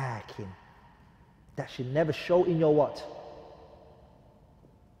 Lakin, that should never show in your what?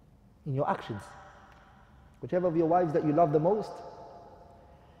 In your actions. Whichever of your wives that you love the most,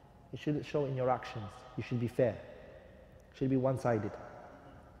 it shouldn't show in your actions. You should be fair. It should be one-sided.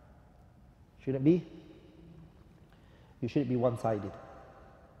 Shouldn't be? You shouldn't be one-sided.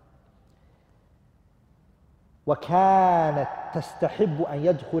 وَكَانَتْ تَسْتَحِبُّ أَنْ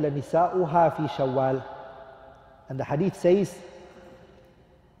يَدْخُلَ نِسَاؤُهَا فِي شَوَّالٍ. And the hadith says,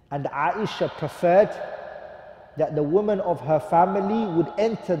 and Aisha preferred that the women of her family would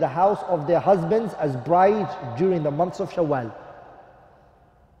enter the house of their husbands as brides during the months of Shawwal.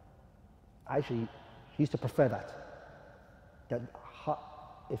 Aisha, she used to prefer that. That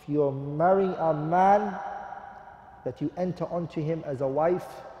if you're marrying a man, that you enter onto him as a wife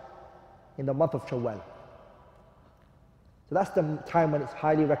in the month of Shawwal. So that's the time when it's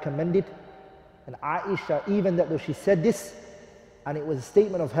highly recommended. And Aisha, even though she said this, and it was a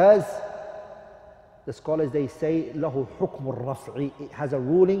statement of hers, the scholars, they say, lahu hukm al-raf'i. It has a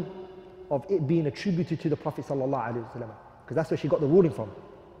ruling of it being attributed to the Prophet sallallahu alaihi wasallam, because that's where she got the ruling from.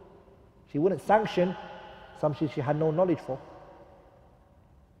 She wouldn't sanction something she had no knowledge for.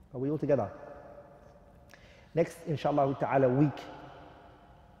 Are we all together? Next, inshallah ta'ala, week,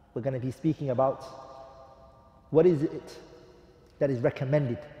 we're going to be speaking about what is it that is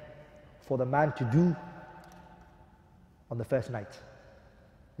recommended for the man to do on the first night.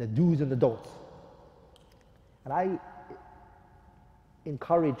 The do's and the don'ts. And I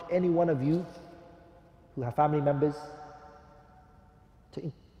encourage any one of you who have family members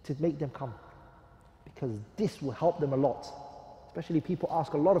to make them come, because this will help them a lot. Especially people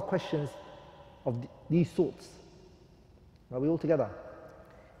ask a lot of questions of these sorts. Are we all together?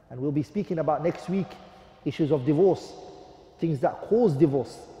 And we'll be speaking about next week issues of divorce, things that cause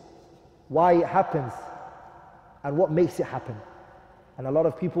divorce, why it happens, and what makes it happen. And a lot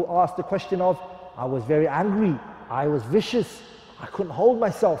of people ask the question of, I was very angry, I was vicious, I couldn't hold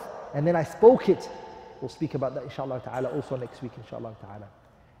myself, and then I spoke it. We'll speak about that inshallah ta'ala also next week inshallah ta'ala.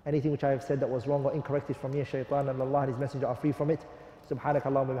 Anything which I have said that was wrong or incorrect is from me, shaitan, and Allah and His Messenger are free from it.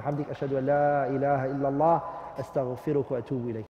 Subhanakallahumma wa bihamdik, ashhadu an la ilaha illallah, astaghfiruka wa atubu ilayk.